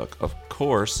Facebook. Of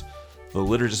course, the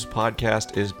Liturgist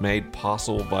podcast is made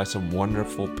possible by some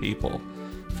wonderful people.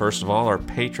 First of all, our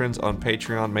patrons on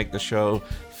Patreon make the show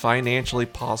financially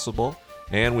possible.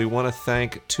 And we want to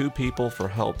thank two people for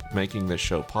help making this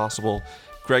show possible.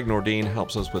 Greg Nordine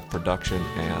helps us with production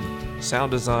and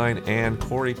sound design, and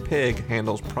Corey Pigg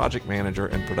handles project manager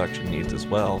and production needs as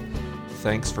well.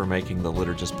 Thanks for making the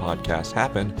Liturgist podcast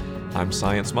happen. I'm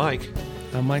Science Mike.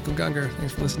 I'm Michael Gungor.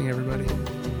 Thanks for listening, everybody.